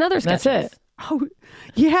sketches and other sketches. That's it. Oh,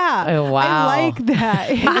 yeah. Oh, wow. I like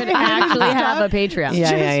that. You could actually have a Patreon.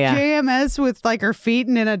 Yeah, Just yeah. JMS with like her feet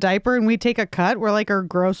and in a diaper, and we take a cut. We're like her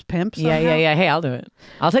gross pimps. Yeah. Hey, I'll do it.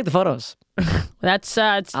 I'll take the photos. That's you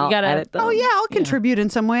I'll gotta. edit them. Oh yeah, I'll contribute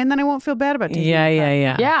in some way, and then I won't feel bad about taking.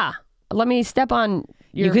 Yeah. Yeah. Let me step on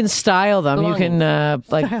your. You can style them. You can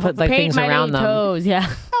belongings. put like paint things my around little them. toes.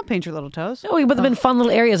 Yeah. I'll paint your little toes. Oh, we put them in fun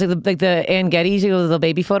little areas like the Ann Getty's, you know, the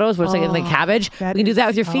baby photos where it's like cabbage. We can do that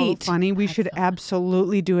with your so feet. Funny. We should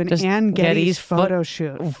absolutely do an Just Ann Getty's Getty's photo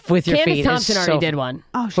shoot. With your Candace feet. Thompson It's already so did one.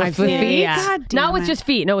 Oh, she With did? feet? Yeah. God damn Not with it. just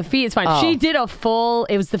feet. No, with feet it's fine. Oh. She did a full.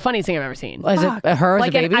 It was the funniest thing I've ever seen. Was it her as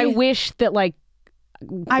Like, a and baby? I wish that like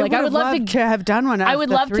I would love loved to have done one. I of would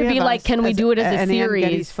the love to three be of like, us can we do it as a an Ann series?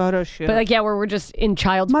 Getty's photo shoot. But like, yeah, where we're just in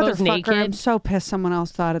child's pose Motherfucker, I'm naked. so pissed someone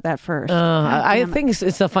else thought of that first. I think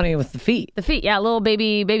it's so funny with the feet. The feet, yeah, little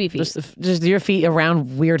baby feet. Just your feet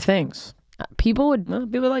around weird things. People would.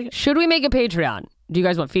 People like it. Should we make a Patreon? Do you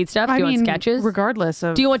guys want feet stuff? Do you want sketches? regardless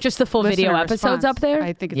of Do you want just the full video listener episodes response, up there?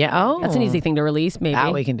 I think it's Yeah. Oh, That's an easy thing to release. Maybe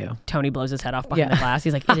that we can do. Tony blows his head off behind Yeah. the glass.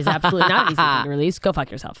 He's like, it is absolutely not an easy thing to release. Go fuck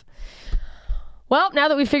yourself. Well, now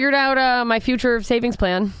that we figured out my future savings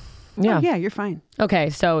plan, Yeah. Yeah, you're fine. okay,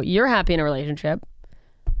 so you're happy in a relationship.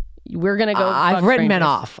 We're gonna go. I've fuck written men strangers.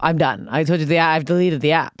 off. I'm done. I told you I've deleted the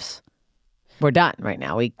apps. We're done right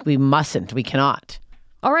now. We mustn't. We cannot.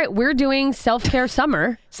 All right, we're doing self-care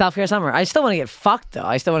summer, Self-care summer. I still want to get fucked though.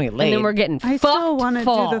 I still want to get laid. and then we're getting I fucked. still want to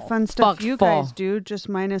fall. do the fun stuff Fucked you fall. guys do, just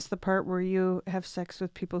minus the part where you have sex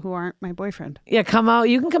with people who aren't my boyfriend. Yeah, come out.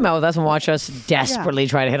 You can come out with us and watch us desperately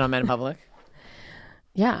try to hit on men in public.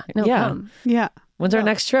 Yeah, no, Yeah. come. Yeah. When's our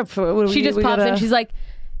next trip? She just pops in. She's like,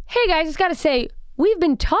 hey guys, just gotta say, we've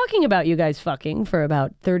been talking about you guys fucking for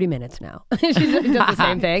about 30 minutes now. She does the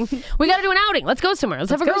same thing. We got to do an outing. Let's go somewhere.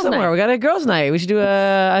 Let's have a girls' night. We got a girls' night. We should do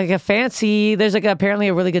a fancy. There's apparently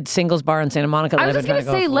a really good singles bar in Santa Monica. I was just gonna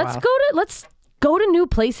say, let's go to new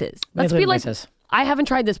places. Let's be like. I haven't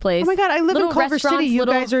tried this place. Oh my God, I live in Culver City. You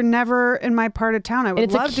guys are never in my part of town. I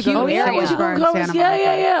would love to go to a girls' bar in Santa Monica.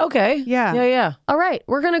 Yeah. Okay. Yeah. All right,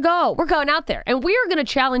 we're gonna go. We're going out there, and we are gonna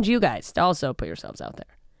challenge you guys to also put yourselves out there.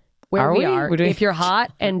 Where we are, if you're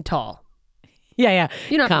hot and tall. Yeah.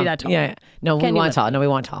 You don't have to be that tall. Yeah. No, we want tall. No, we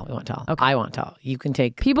want tall. Okay. I want tall. You can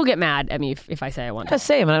take. People get mad at me if I say I want tall. Just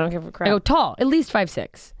say them, and I don't give a crap. I go tall, at least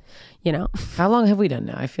 5'6". You know. How long have we done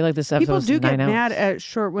now? I feel like this episode. People do get mad at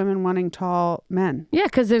short women wanting tall men. Yeah,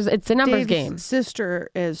 because it's a numbers Dave's game. Sister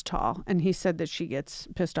is tall, and he said that she gets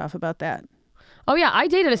pissed off about that. Oh yeah, I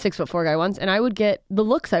dated a 6'4" guy once, and I would get the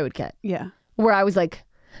looks I would get. Yeah. Where I was like,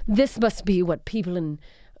 this must be what people in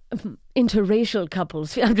interracial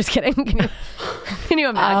couples feel. I'm just kidding. Can you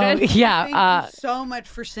imagine? Thank you so much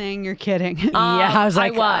for saying you're kidding. I was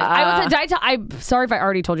like, I'm sorry if I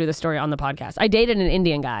already told you this story on the podcast. I dated an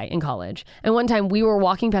Indian guy in college, and one time we were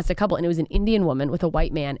walking past a couple, and it was an Indian woman with a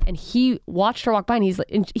white man, and he watched her walk by,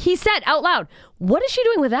 and he said out loud, "What is she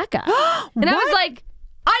doing with that guy?" And I was like,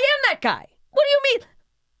 "I am that guy. What do you mean?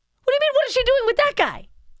 What do you mean? What is she doing with that guy?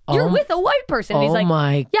 You're with a white person." And he's like,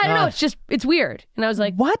 my "Yeah, I don't know. It's weird." And I was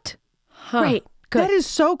like, "What? Great, good." That is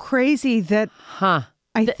so crazy that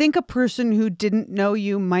I think a person who didn't know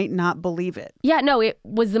you might not believe it. Yeah, no, it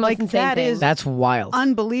was the most insane thing. That's wild.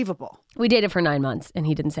 Unbelievable. We dated for 9 months, and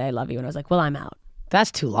he didn't say I love you, and I was like, well, I'm out.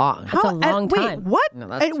 That's too long. That's a long time. Wait, what? No,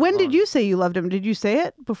 that's when did you say you loved him? Did you say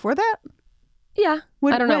it before that? Yeah,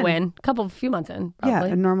 I don't know when. when. Few months in, probably.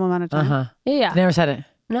 Yeah, a normal amount of time. Yeah. Never said it.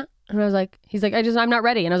 No. And I was like, he's like, I'm not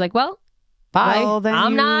ready. And I was like, well, bye. Well, then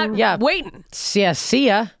I'm not waiting. Yeah, see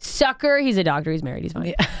ya. Sucker. He's a doctor. He's married. He's fine.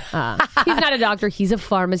 He's not a doctor. He's a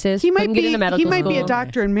pharmacist. He might get into medical be school. a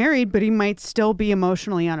doctor and married, but he might still be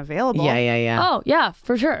emotionally unavailable. Yeah. Oh, yeah,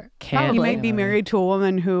 for sure. He might be married to a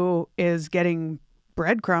woman who is getting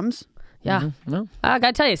breadcrumbs. Yeah. No. I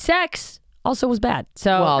gotta tell you, sex also was bad.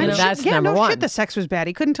 So Well, that's number one. Shit, the sex was bad.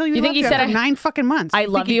 He couldn't tell you. You think he loved said after 9 fucking months? I You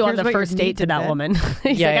love think he you on cares the about your first date needs to in that bed? woman.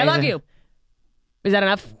 He's like, I love you. Is that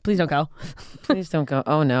enough? Please don't go. Please don't go.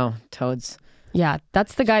 Oh no, toads. Yeah,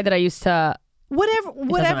 that's the guy that I used to.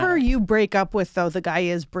 Whatever you break up with, though, the guy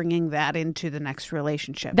is bringing that into the next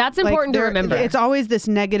relationship. That's important to remember. It's always this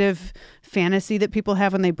negative fantasy that people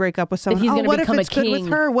have when they break up with someone. he's gonna what if become a it's good with king.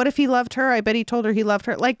 her? What if he loved her? I bet he told her he loved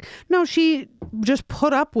her. Like, no, she just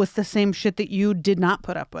put up with the same shit that you did not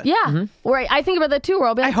put up with. Yeah, right. I think about that too. Where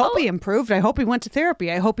I'll be like, I hope he improved. I hope he went to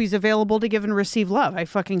therapy. I hope he's available to give and receive love. I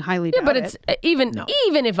fucking highly doubt but it. it's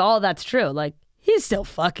even if all that's true, like he's still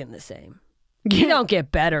fucking the same. You don't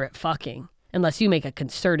get better at fucking unless you make a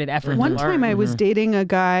concerted effort. One time I was dating a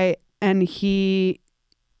guy, and he,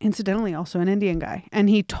 incidentally also an Indian guy, and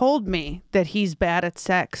he told me that he's bad at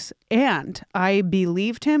sex, and I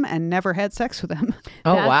believed him and never had sex with him.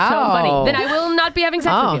 Oh, That's wow. so funny. Then I will not be having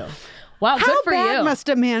sex with you. Wow, good How for bad you. must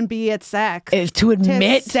a man be at sex? Is to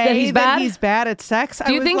admit say that he's bad? he's bad at sex?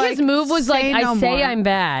 Do you think his move was like, I say I'm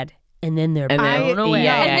bad, and then they're blown away?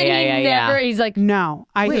 yeah, and then he never, he's like, No,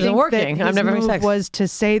 I Wait, think isn't working. that I'm his never having move sex. was to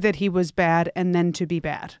say that he was bad and then to be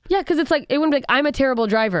bad. yeah, because it's like, it wouldn't be like, I'm a terrible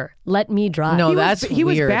driver. Let me drive. No, He that's was, he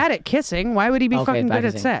was weird. bad at kissing. Why would he be Okay, fucking bad good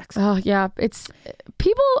at kissing. sex? Oh, yeah. It's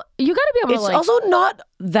people, you got to be able to It's like, also not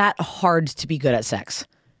that hard to be good at sex.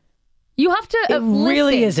 you have to It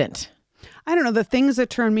really listen. isn't. I don't know. The things that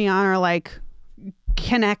turn me on are like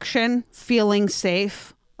connection, feeling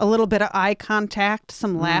safe, a little bit of eye contact,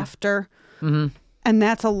 some laughter. Mm-hmm. And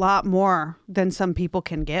that's a lot more than some people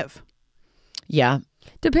can give. Yeah.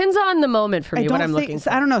 Depends on the moment for me, what I'm looking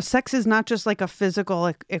for. I don't know. Sex is not just like a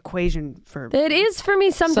physical equation for It is for me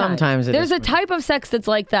sometimes. Sometimes it There's is a type of sex that's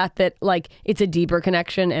like that like it's a deeper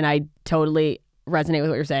connection, and I totally resonate with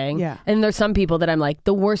what you're saying. Yeah. And there's some people that I'm like,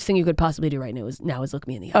 the worst thing you could possibly do right now is look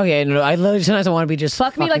me in the eye. Oh yeah. No, I literally sometimes I want to be just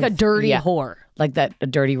Fuck me like a fucking- dirty yeah. whore. Like that, a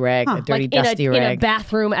dirty rag, a dirty Like dusty in a rag.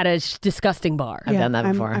 bathroom at a disgusting bar. I've done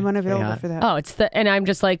that before. I'm unavailable Yeah. for that. Oh, and I'm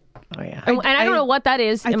just like, Oh yeah. and I don't know what that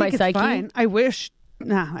is I in think my it's psyche. fine. I wish.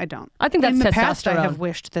 Nah, I don't. I think that's in the past. I testosterone. have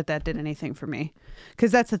wished that did anything for me,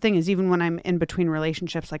 because that's the thing is even when I'm in between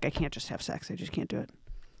relationships, like I can't just have sex. I just can't do it.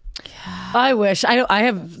 I wish.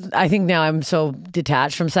 I think now I'm so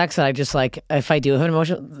detached from sex that I just like if I do have an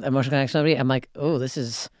emotional connection with somebody, I'm like, oh, this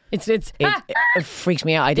is. It freaks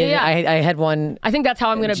me out. I did. Yeah. I had one. I think that's how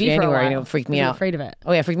I'm going to be for a January, while. you know, freaked me I'm out. afraid of it.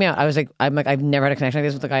 Oh yeah, freaked me out. I'm like, I've never had a connection like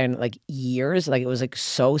this with a guy in like years. Like it was like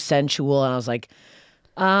so sensual, and I was like,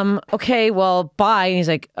 Okay, well, bye. And he's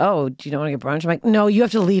like, oh, do you not want to get brunch? I'm like, no, you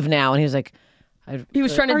have to leave now. And he was like, He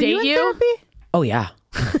was trying to date in you. therapy? oh yeah.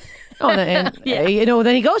 Oh, and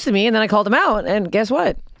then he ghosted me, and then I called him out, and guess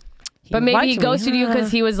what? But maybe lied he to me. ghosted you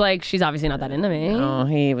because he was like, she's obviously not that into me. Oh,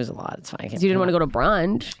 he was a lot. It's fine. I can't You didn't want to go to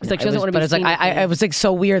brunch. He's like, she doesn't want to be But it's like seen. I was like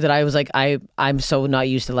so weird that I was like I'm so not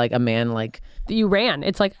used to like a man like You ran.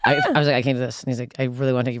 It's like, I was like I can't do this, and he's like I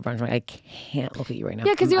really want to take you brunch. I'm like I can't look at you right now.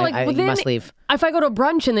 yeah, because you're like, I well, you then must leave. if I go to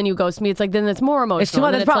brunch and then you ghost me, it's like then it's more emotional. It's too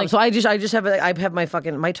much. And That's the then problem. it's So like, I just have I have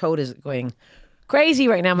my toad is going crazy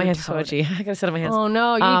right now. My hands are so itchy. I gotta sit on my hands. oh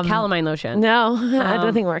no, you need calamine lotion. No,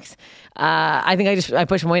 nothing works. I think I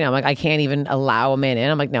push him away now. I'm like, I can't even allow a man in.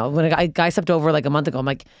 I'm like, no. When a guy slept over like a month ago, I'm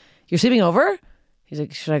like, you're sleeping over? He's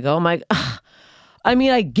like, should I go? I'm like, I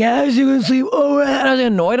mean, I guess you can sleep over. And I was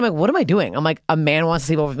annoyed. I'm like, what am I doing? I'm like, a man wants to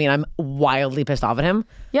sleep over with me, and I'm wildly pissed off at him.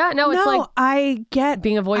 Yeah, no, it's like I get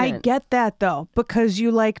being avoidant. I get that though, because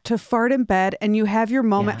you like to fart in bed and you have your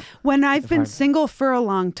moment. Yeah. When I've been single for a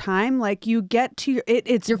long time, like you get to your,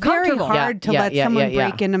 it's You're very comfortable. hard to let someone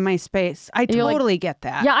break into my space. I You're like- totally get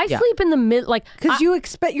that. yeah, I sleep in the mid, like, Because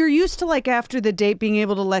you're used to like after the date being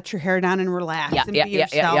able to let your hair down and relax and be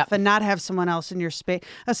yourself and not have someone else in your space.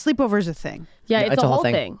 A sleepover is a thing. yeah, it's a whole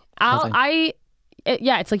thing. thing.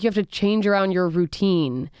 It's like you have to change around your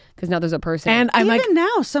routine because now there's a person. And I'm Even like,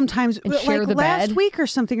 now, sometimes, share like the last bed. week or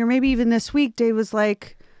something, or maybe even this week, Dave was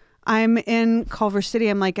like, I'm in Culver City.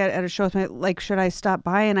 I'm like at a show with my, like, should I stop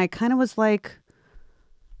by? And I kind of was like,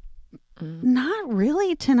 not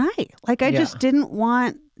really tonight. Like, I just didn't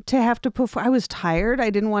want to have to put, I was tired.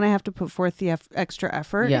 I didn't want to have to put forth the extra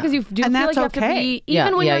effort. Yeah. because you do And feel that's like you have to okay. be,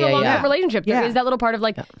 even when you're in a long-term relationship, there Yeah. is that little part of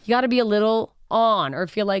like, you got to be a little on or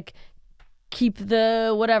feel like keep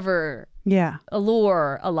the whatever Yeah.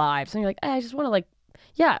 allure alive. So you're like, I just want to like,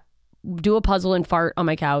 do a puzzle and fart on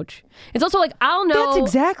my couch. It's also like, I'll know. That's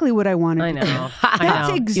exactly what I wanted I to do. know. That's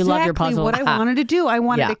exactly You love your puzzle. what I wanted to do. I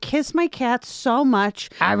wanted Yeah. to kiss my cat so much.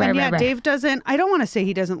 And yeah, Dave doesn't, I don't want to say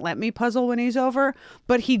he doesn't let me puzzle when he's over,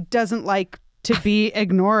 but he doesn't like to be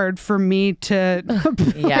ignored for me to.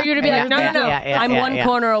 For you to be like, no, I'm one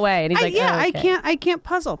corner away. And he's like, oh, okay. I can't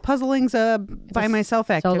puzzle. Puzzling's a by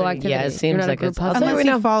myself activity. Solo activity. Yeah, it You're seems not a like group it's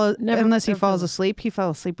puzzler? Unless he falls asleep. He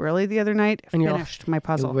fell asleep early the other night. And you're Finished my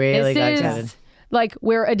puzzle. really got This excited. is like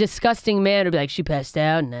where a disgusting man would be like, she passed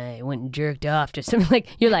out and I went and jerked off. Just something like,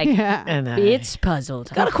 you're like, Yeah. And it's puzzled.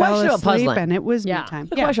 got a Fell question about asleep puzzling. and it was Yeah. me time.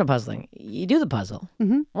 A question about puzzling. You do the puzzle.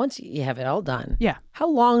 Once you have it all done. Yeah. How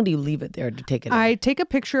long do you leave it there to take it? I in? take a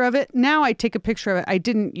picture of it. Now I take a picture of it. I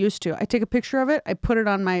didn't used to. I take a picture of it. I put it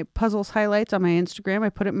on my puzzles highlights on my Instagram. I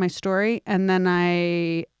put it in my story. And then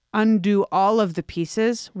I undo all of the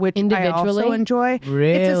pieces, which I also Individually? enjoy. It's a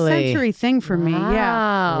Really? sensory thing for me.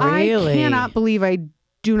 Yeah. Wow. Really? I cannot believe I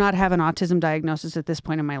do not have an autism diagnosis at this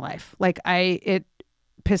point in my life. Like it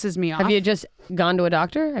pisses me off. Have you just gone to a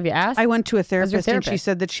doctor? Have you asked? I went to a therapist and she therapist?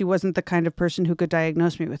 said that she wasn't the kind of person who could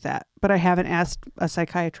diagnose me with that. But I haven't asked a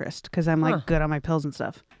psychiatrist because I'm like good on my pills and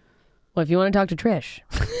stuff. Well, if you want to talk to Trish.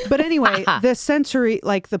 But anyway, the sensory,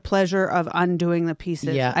 like the pleasure of undoing the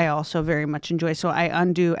pieces, Yeah. I also very much enjoy. So I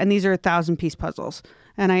undo, and these are 1,000-piece puzzles,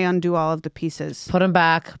 and I undo all of the pieces. Put them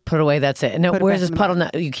back, put it away, that's it. And now, Put it where's back this in the puzzle now?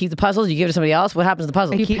 You keep the puzzles, you give it to somebody else? What happens to the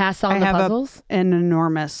puzzle? You keep- pass on I the have puzzles? an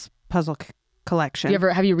enormous puzzle collection.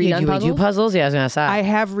 Have you redone do you puzzles? redo puzzles? Yeah, I was going to say. I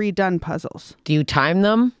have redone puzzles. Do you time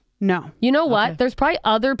them? No. You know what? There's probably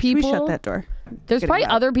other Can we people. shut that door? There's Getting probably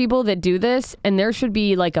loud. other people that do this, and there should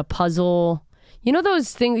be like a puzzle. You know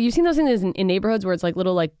those things? You've seen those things in neighborhoods where it's like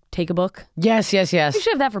little like take a book. Yes. You should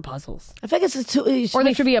have that for puzzles. I think it's too. Or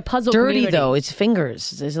there should be a puzzle dirty community. though. It's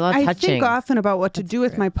fingers. There's a lot of I touching. think often about what to do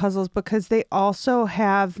with my puzzles because they also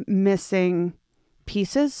have missing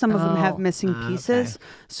pieces. Some of them have missing pieces.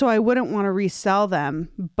 So I wouldn't want to resell them,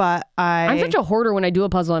 but I'm such a hoarder when I do a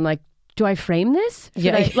puzzle. I'm like, do I frame this? Should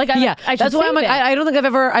Yeah, I, like I, yeah. I should That's why I'm save like, it. I don't think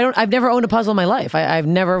I've never owned a puzzle in my life. I've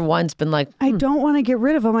never once been like, I don't want to get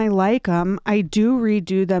rid of them. I like them. I do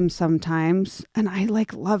redo them sometimes, and I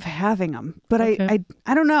like love having them. But I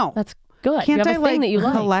don't know. That's good. Can't you have I a thing like that you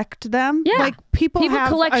like. collect them? Yeah. Like people have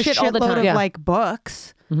collect a shit all the shitload time. of Yeah. like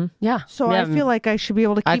books. Yeah. So Yeah. I feel like I should be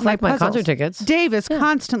able to I keep my collect my puzzles. concert tickets. Dave is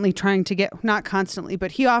constantly trying to get, not constantly,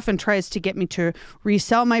 but he often tries to get me to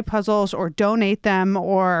resell my puzzles or donate them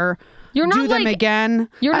or You're not do them like- again.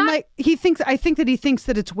 you're I'm not- like, I think that he thinks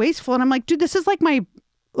that it's wasteful. And I'm like, dude, this is like my,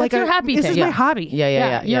 like your happy this thing. is Yeah. my hobby.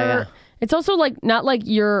 yeah. You're- It's also like not like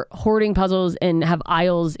you're hoarding puzzles and have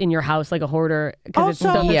aisles in your house like a hoarder because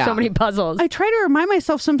Also- there's Yeah. so many puzzles. I try to remind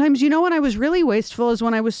myself sometimes, when I was really wasteful is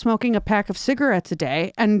when I was smoking a pack of cigarettes a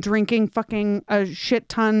day and drinking fucking a shit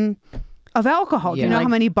ton of alcohol. Do you Yeah. know Like- how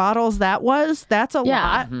many bottles that was? That's a Yeah.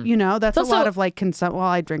 lot. Mm-hmm. You know, that's a Also- lot of like consent. Well,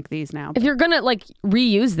 I drink these now. If you're gonna like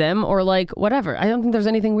reuse them or like whatever, I don't think there's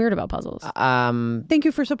anything weird about puzzles. Thank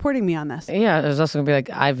you for supporting me on this. Yeah, there's also gonna be like,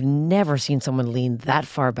 I've never seen someone lean that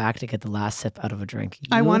far back to get the last sip out of a drink.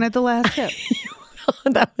 I You- wanted the last tip.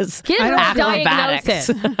 that was He didn't have acrobatics.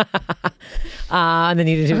 diagnosis. And then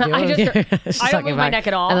you do it. I just- She's I don't sucking move my back. neck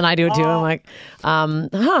at all. And then I do it too. I'm like, I wanna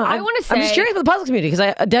I'm just say- curious about the puzzle community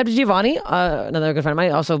because Deb Giovanni, another good friend of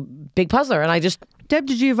mine, also big puzzler, and I just Deb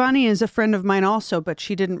Giovanni is a friend of mine also, but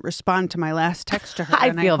she didn't respond to my last text to her. I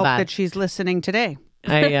and feel I hope bad. that she's listening today.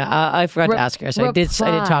 I forgot to ask her. So I did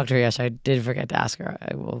reply. talk to her. Yes, I did forget to ask her.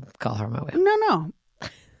 I will call her on my way.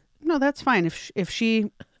 No, that's fine. If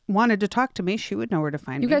she wanted to talk to me, she would know where to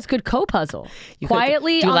find You me. guys could co-puzzle could-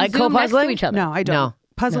 quietly do you on like Zoom next to co-puzzling? each other. No, I don't. No.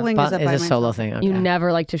 Puzzling is up by a myself. solo thing. Okay. You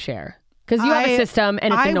never like to share because you have a system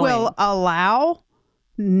and it's I annoying. will allow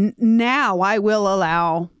now. I will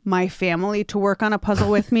allow my family to work on a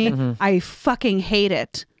puzzle with me. Mm-hmm. I fucking hate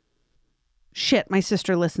it. Shit, my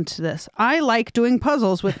sister listened to this. I like doing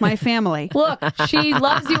puzzles with my family. Look, she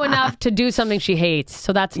loves you enough to do something she hates,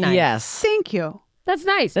 so that's nice. Yes. Thank you. That's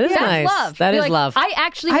nice. That is That's nice. love. That Be is like, love. I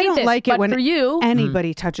actually hate I don't this, like it but when for you,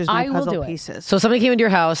 anybody touches my I will puzzle do it. pieces. So somebody came into your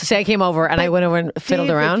house. Say I came over and I went over and fiddled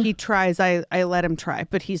Dave, around. If he tries, I let him try,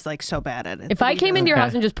 but he's like so bad at it. if I came into your Okay.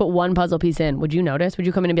 house and just put one puzzle piece in, would you notice? Would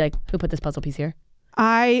you come in and be like, "Who put this puzzle piece here?"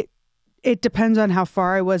 It depends on how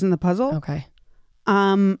far I was in the puzzle. Okay.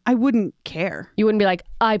 I wouldn't care. You wouldn't be like,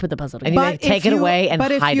 "I put the puzzle And together." you like, take it away and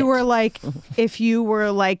but hide if you it. were like, if you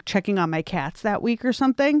were like checking on my cats that week or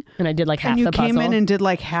something, And I did like half and you the puzzle. came in and did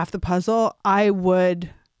like half the puzzle, I would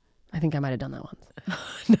I think I might have done that once.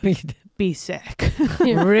 No, you didn't. be sick.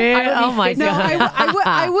 Really? Oh my No, god.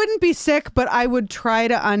 I wouldn't be sick, but I would try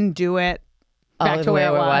to undo it Back Oh, to where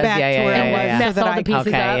it was. back Yeah, to where yeah, it yeah, was, yeah. so Mess that all I the could. pieces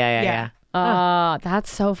Okay, up. yeah. Yeah. That's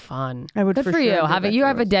so fun. I would Good for for sure you. do Have back you to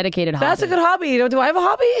have where a it was. dedicated hobby. That's a good hobby. Do I have a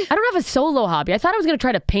hobby? I don't have a solo hobby. I thought I was going to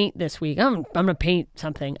try to paint this week. I'm gonna paint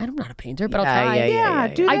something. I'm not a painter, but I'll try. Yeah,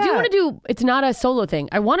 do I do that. want to do. It's not a solo thing.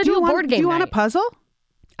 I want to do a board game. Do you want a night. puzzle?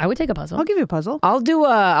 I would take a puzzle. I'll give you a puzzle. I'll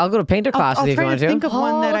go to painter class I'll with you if you try want to to. think of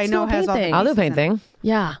one that I let's know do a has all the painting. I'll do a pieces in it. painting.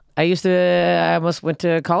 Yeah, I almost went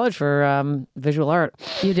to college for visual art.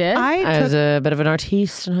 you did. I was a bit of an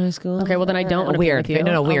artiste in high school. Okay, well then I don't want to Weird. paint with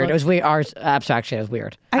you. No, I'll weird. look- It was weird. Art abstraction. It was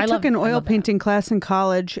weird. I I took love- an I oil love that. painting class in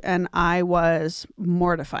college, and I was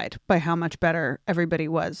mortified by how much better everybody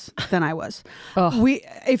was than I was. Ugh.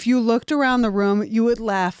 If you looked around the room, you would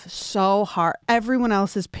laugh so hard. Everyone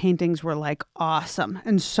else's paintings were like awesome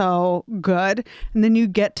and so good, and then you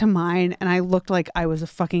get to mine, and I looked like I was a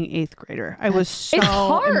fucking 8th grader. I was so It's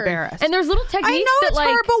hard. embarrassed. And there's little techniques I know that it's like.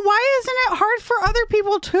 hard, but why isn't it hard for other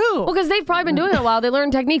people too? Well, because they've probably been doing it a while. They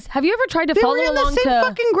learn techniques. Have you ever tried to they follow were in the along same to?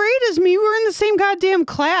 fucking grade as me. We were in the same goddamn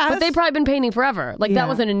class. But they've probably been painting forever. Like Yeah. that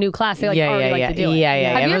wasn't a new class. They like Yeah, already yeah, like yeah. to do it. Yeah, yeah,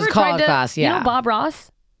 Have yeah. you It was ever college tried to? class, You yeah. know Bob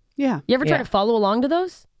Ross. yeah. You ever try Yeah. to follow along to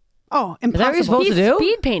those? Oh, that what you're impossible. supposed to He's do?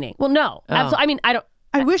 speed painting. Well, no, absolutely. I mean, I don't.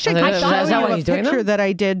 I wish I Is could that- show is that you what a he's doing picture now? that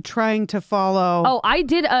I did trying to follow. Oh, I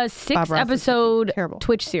did a Bob Ross is 6-episode terrible.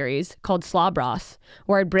 Twitch series called Slobs,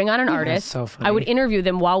 where I'd bring on an artist. so funny. I would interview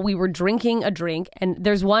them while we were drinking a drink. And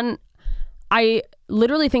there's one, I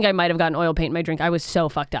literally think I might have gotten oil paint in my drink. I was so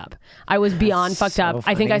fucked up. I was beyond fucked so up.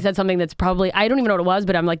 I think I funny. said something that's probably, I don't even know what it was,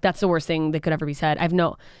 but I'm like, that's the worst thing that could ever be said. I've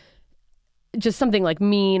no, just something like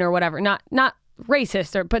mean or whatever. Not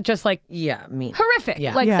racist or, but just like Yeah, me. horrific.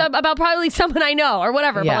 Yeah. Like Yeah. about probably someone I know or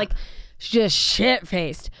whatever, Yeah. but like just shit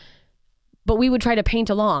faced. But we would try to paint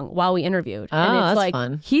along while we interviewed. Oh, and it's that's like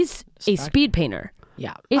fun. he's a speed painter.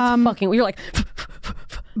 Yeah. It's fucking you're like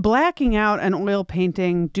Blacking out and oil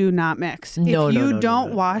painting do not mix. No, if no, you no, no, don't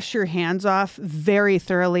no. wash your hands off very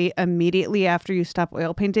thoroughly immediately after you stop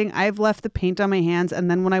oil painting, I've left the paint on my hands, and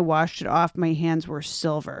then when I washed it off, my hands were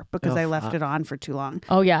silver because I left it on for too long.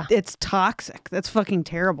 oh yeah. It's toxic. That's fucking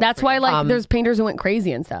terrible. That's for why you. like there's painters who went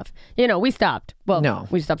crazy and stuff. You know, we stopped. Well, No.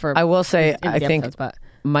 we stopped for I will say, into I the think episodes, but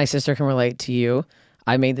my sister can relate to you.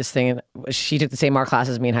 I made this thing, and she took the same art class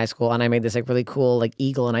as me in high school, and I made this like really cool like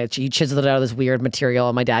eagle, and she chiseled it out of this weird material,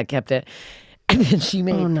 and my dad kept it. And then she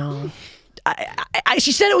made. oh no.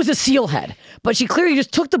 She said it was a seal head, but she clearly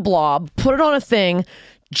just took the blob, put it on a thing,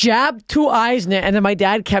 jabbed 2 eyes in it, and then my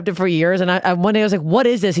dad kept it for years. And I one day I was like, "What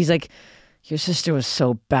is this?" He's like, "Your sister was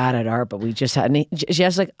so bad at art, but we just had." And she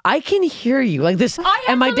was like, "I can hear you like this," had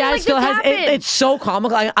and my something dad like still this has. happen. It's so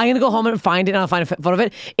comical. I'm gonna go home and find it, and I'll find a photo of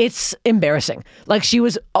it. It's embarrassing. Like she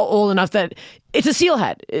was old enough that It's a seal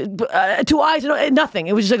head. 2 eyes, nothing.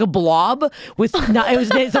 It was just like a blob with.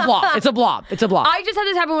 It's a blob. It's a blob. It's a blob. I just had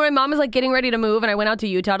this happen when my mom was like getting ready to move, and I went out to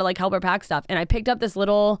Utah to like help her pack stuff, and I picked up this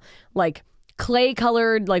little like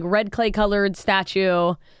clay-colored, like red clay-colored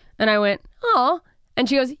statue, and I went, oh. And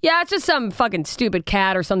she goes, yeah, it's just some fucking stupid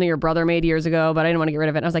cat or something your brother made years ago, but I didn't want to get rid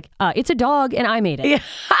of it. And I was like, it's a dog, and I made it. Yeah.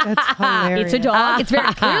 That's hilarious. It's a dog. It's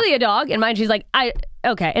very clearly a dog. And mine, she's like,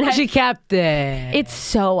 okay. And She kept it. it's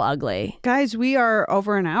so ugly. Guys, we are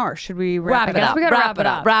over an hour. Should we wrap it up? We gotta wrap it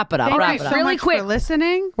up. Wrap it up. Thank Wrap you it so up. Really much quick. for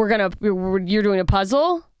listening. You're doing a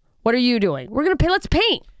puzzle? What are you doing? We're going to let's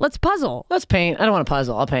paint. Let's puzzle. Let's paint. I don't want to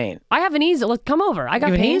puzzle. I'll paint. I have an easel. Let's come over. I got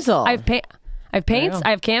You have an paints. easel. I have paints. go.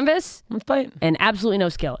 I have canvas. Let's paint. And absolutely no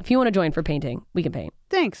skill. If you want to join for painting, we can paint.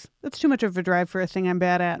 Thanks. That's too much of a drive for a thing I'm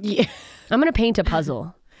bad at. Yeah. I'm going to paint a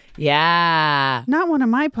puzzle. Yeah. Not one of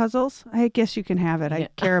my puzzles. I guess you can have it. I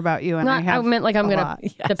care about you, and I Not, have. I meant like I'm a going lot. to,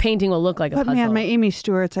 the painting will look like a But puzzle. man, my Amy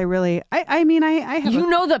Stewart's. I mean, I have. You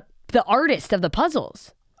know the artist of the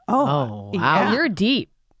puzzles. Oh, wow. Yeah. You're deep.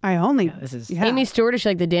 I only. This is. Yeah. Amy Stewart is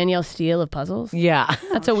like the Danielle Steele of puzzles. Yeah.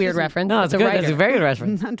 That's a weird reference. No, it's a good. writer. That's a very good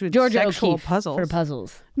reference. Not doing Georgia sexual O'Keeffe puzzles. for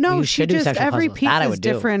puzzles. No, You she should do just sexual every puzzles. piece That I is would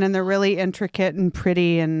do. different, and they're really intricate and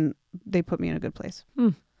pretty, and they put me in a good place.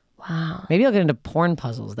 Wow. Maybe I'll get into porn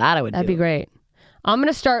puzzles. That I would That'd do. be great. I'm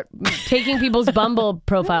going to start taking people's Bumble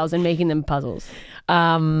profiles and making them puzzles.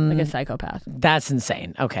 Like a psychopath. That's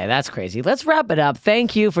insane. Okay, that's crazy. Let's wrap it up.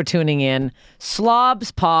 Thank you for tuning in.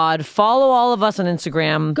 Slobs Pod. Follow all of us on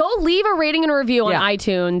Instagram. Go leave a rating and a review on Yeah.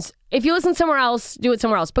 iTunes. If you listen somewhere else, do it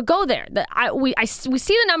somewhere else. But go there. We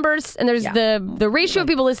see the numbers, and there's the ratio of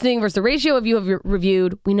people listening versus the ratio of you have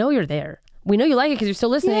reviewed. We know you're there. We know you like it because you're still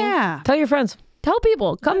listening. Yeah. Tell your friends. Tell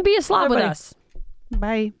people. Come be a slob with Everybody. us.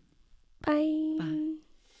 Bye. Bye.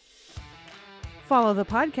 Follow the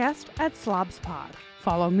podcast at Slobs Pod.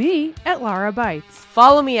 Follow me at Lara Bites.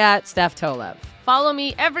 Follow me at Steph Tolev. Follow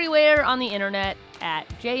me everywhere on the internet at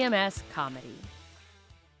JMS Comedy.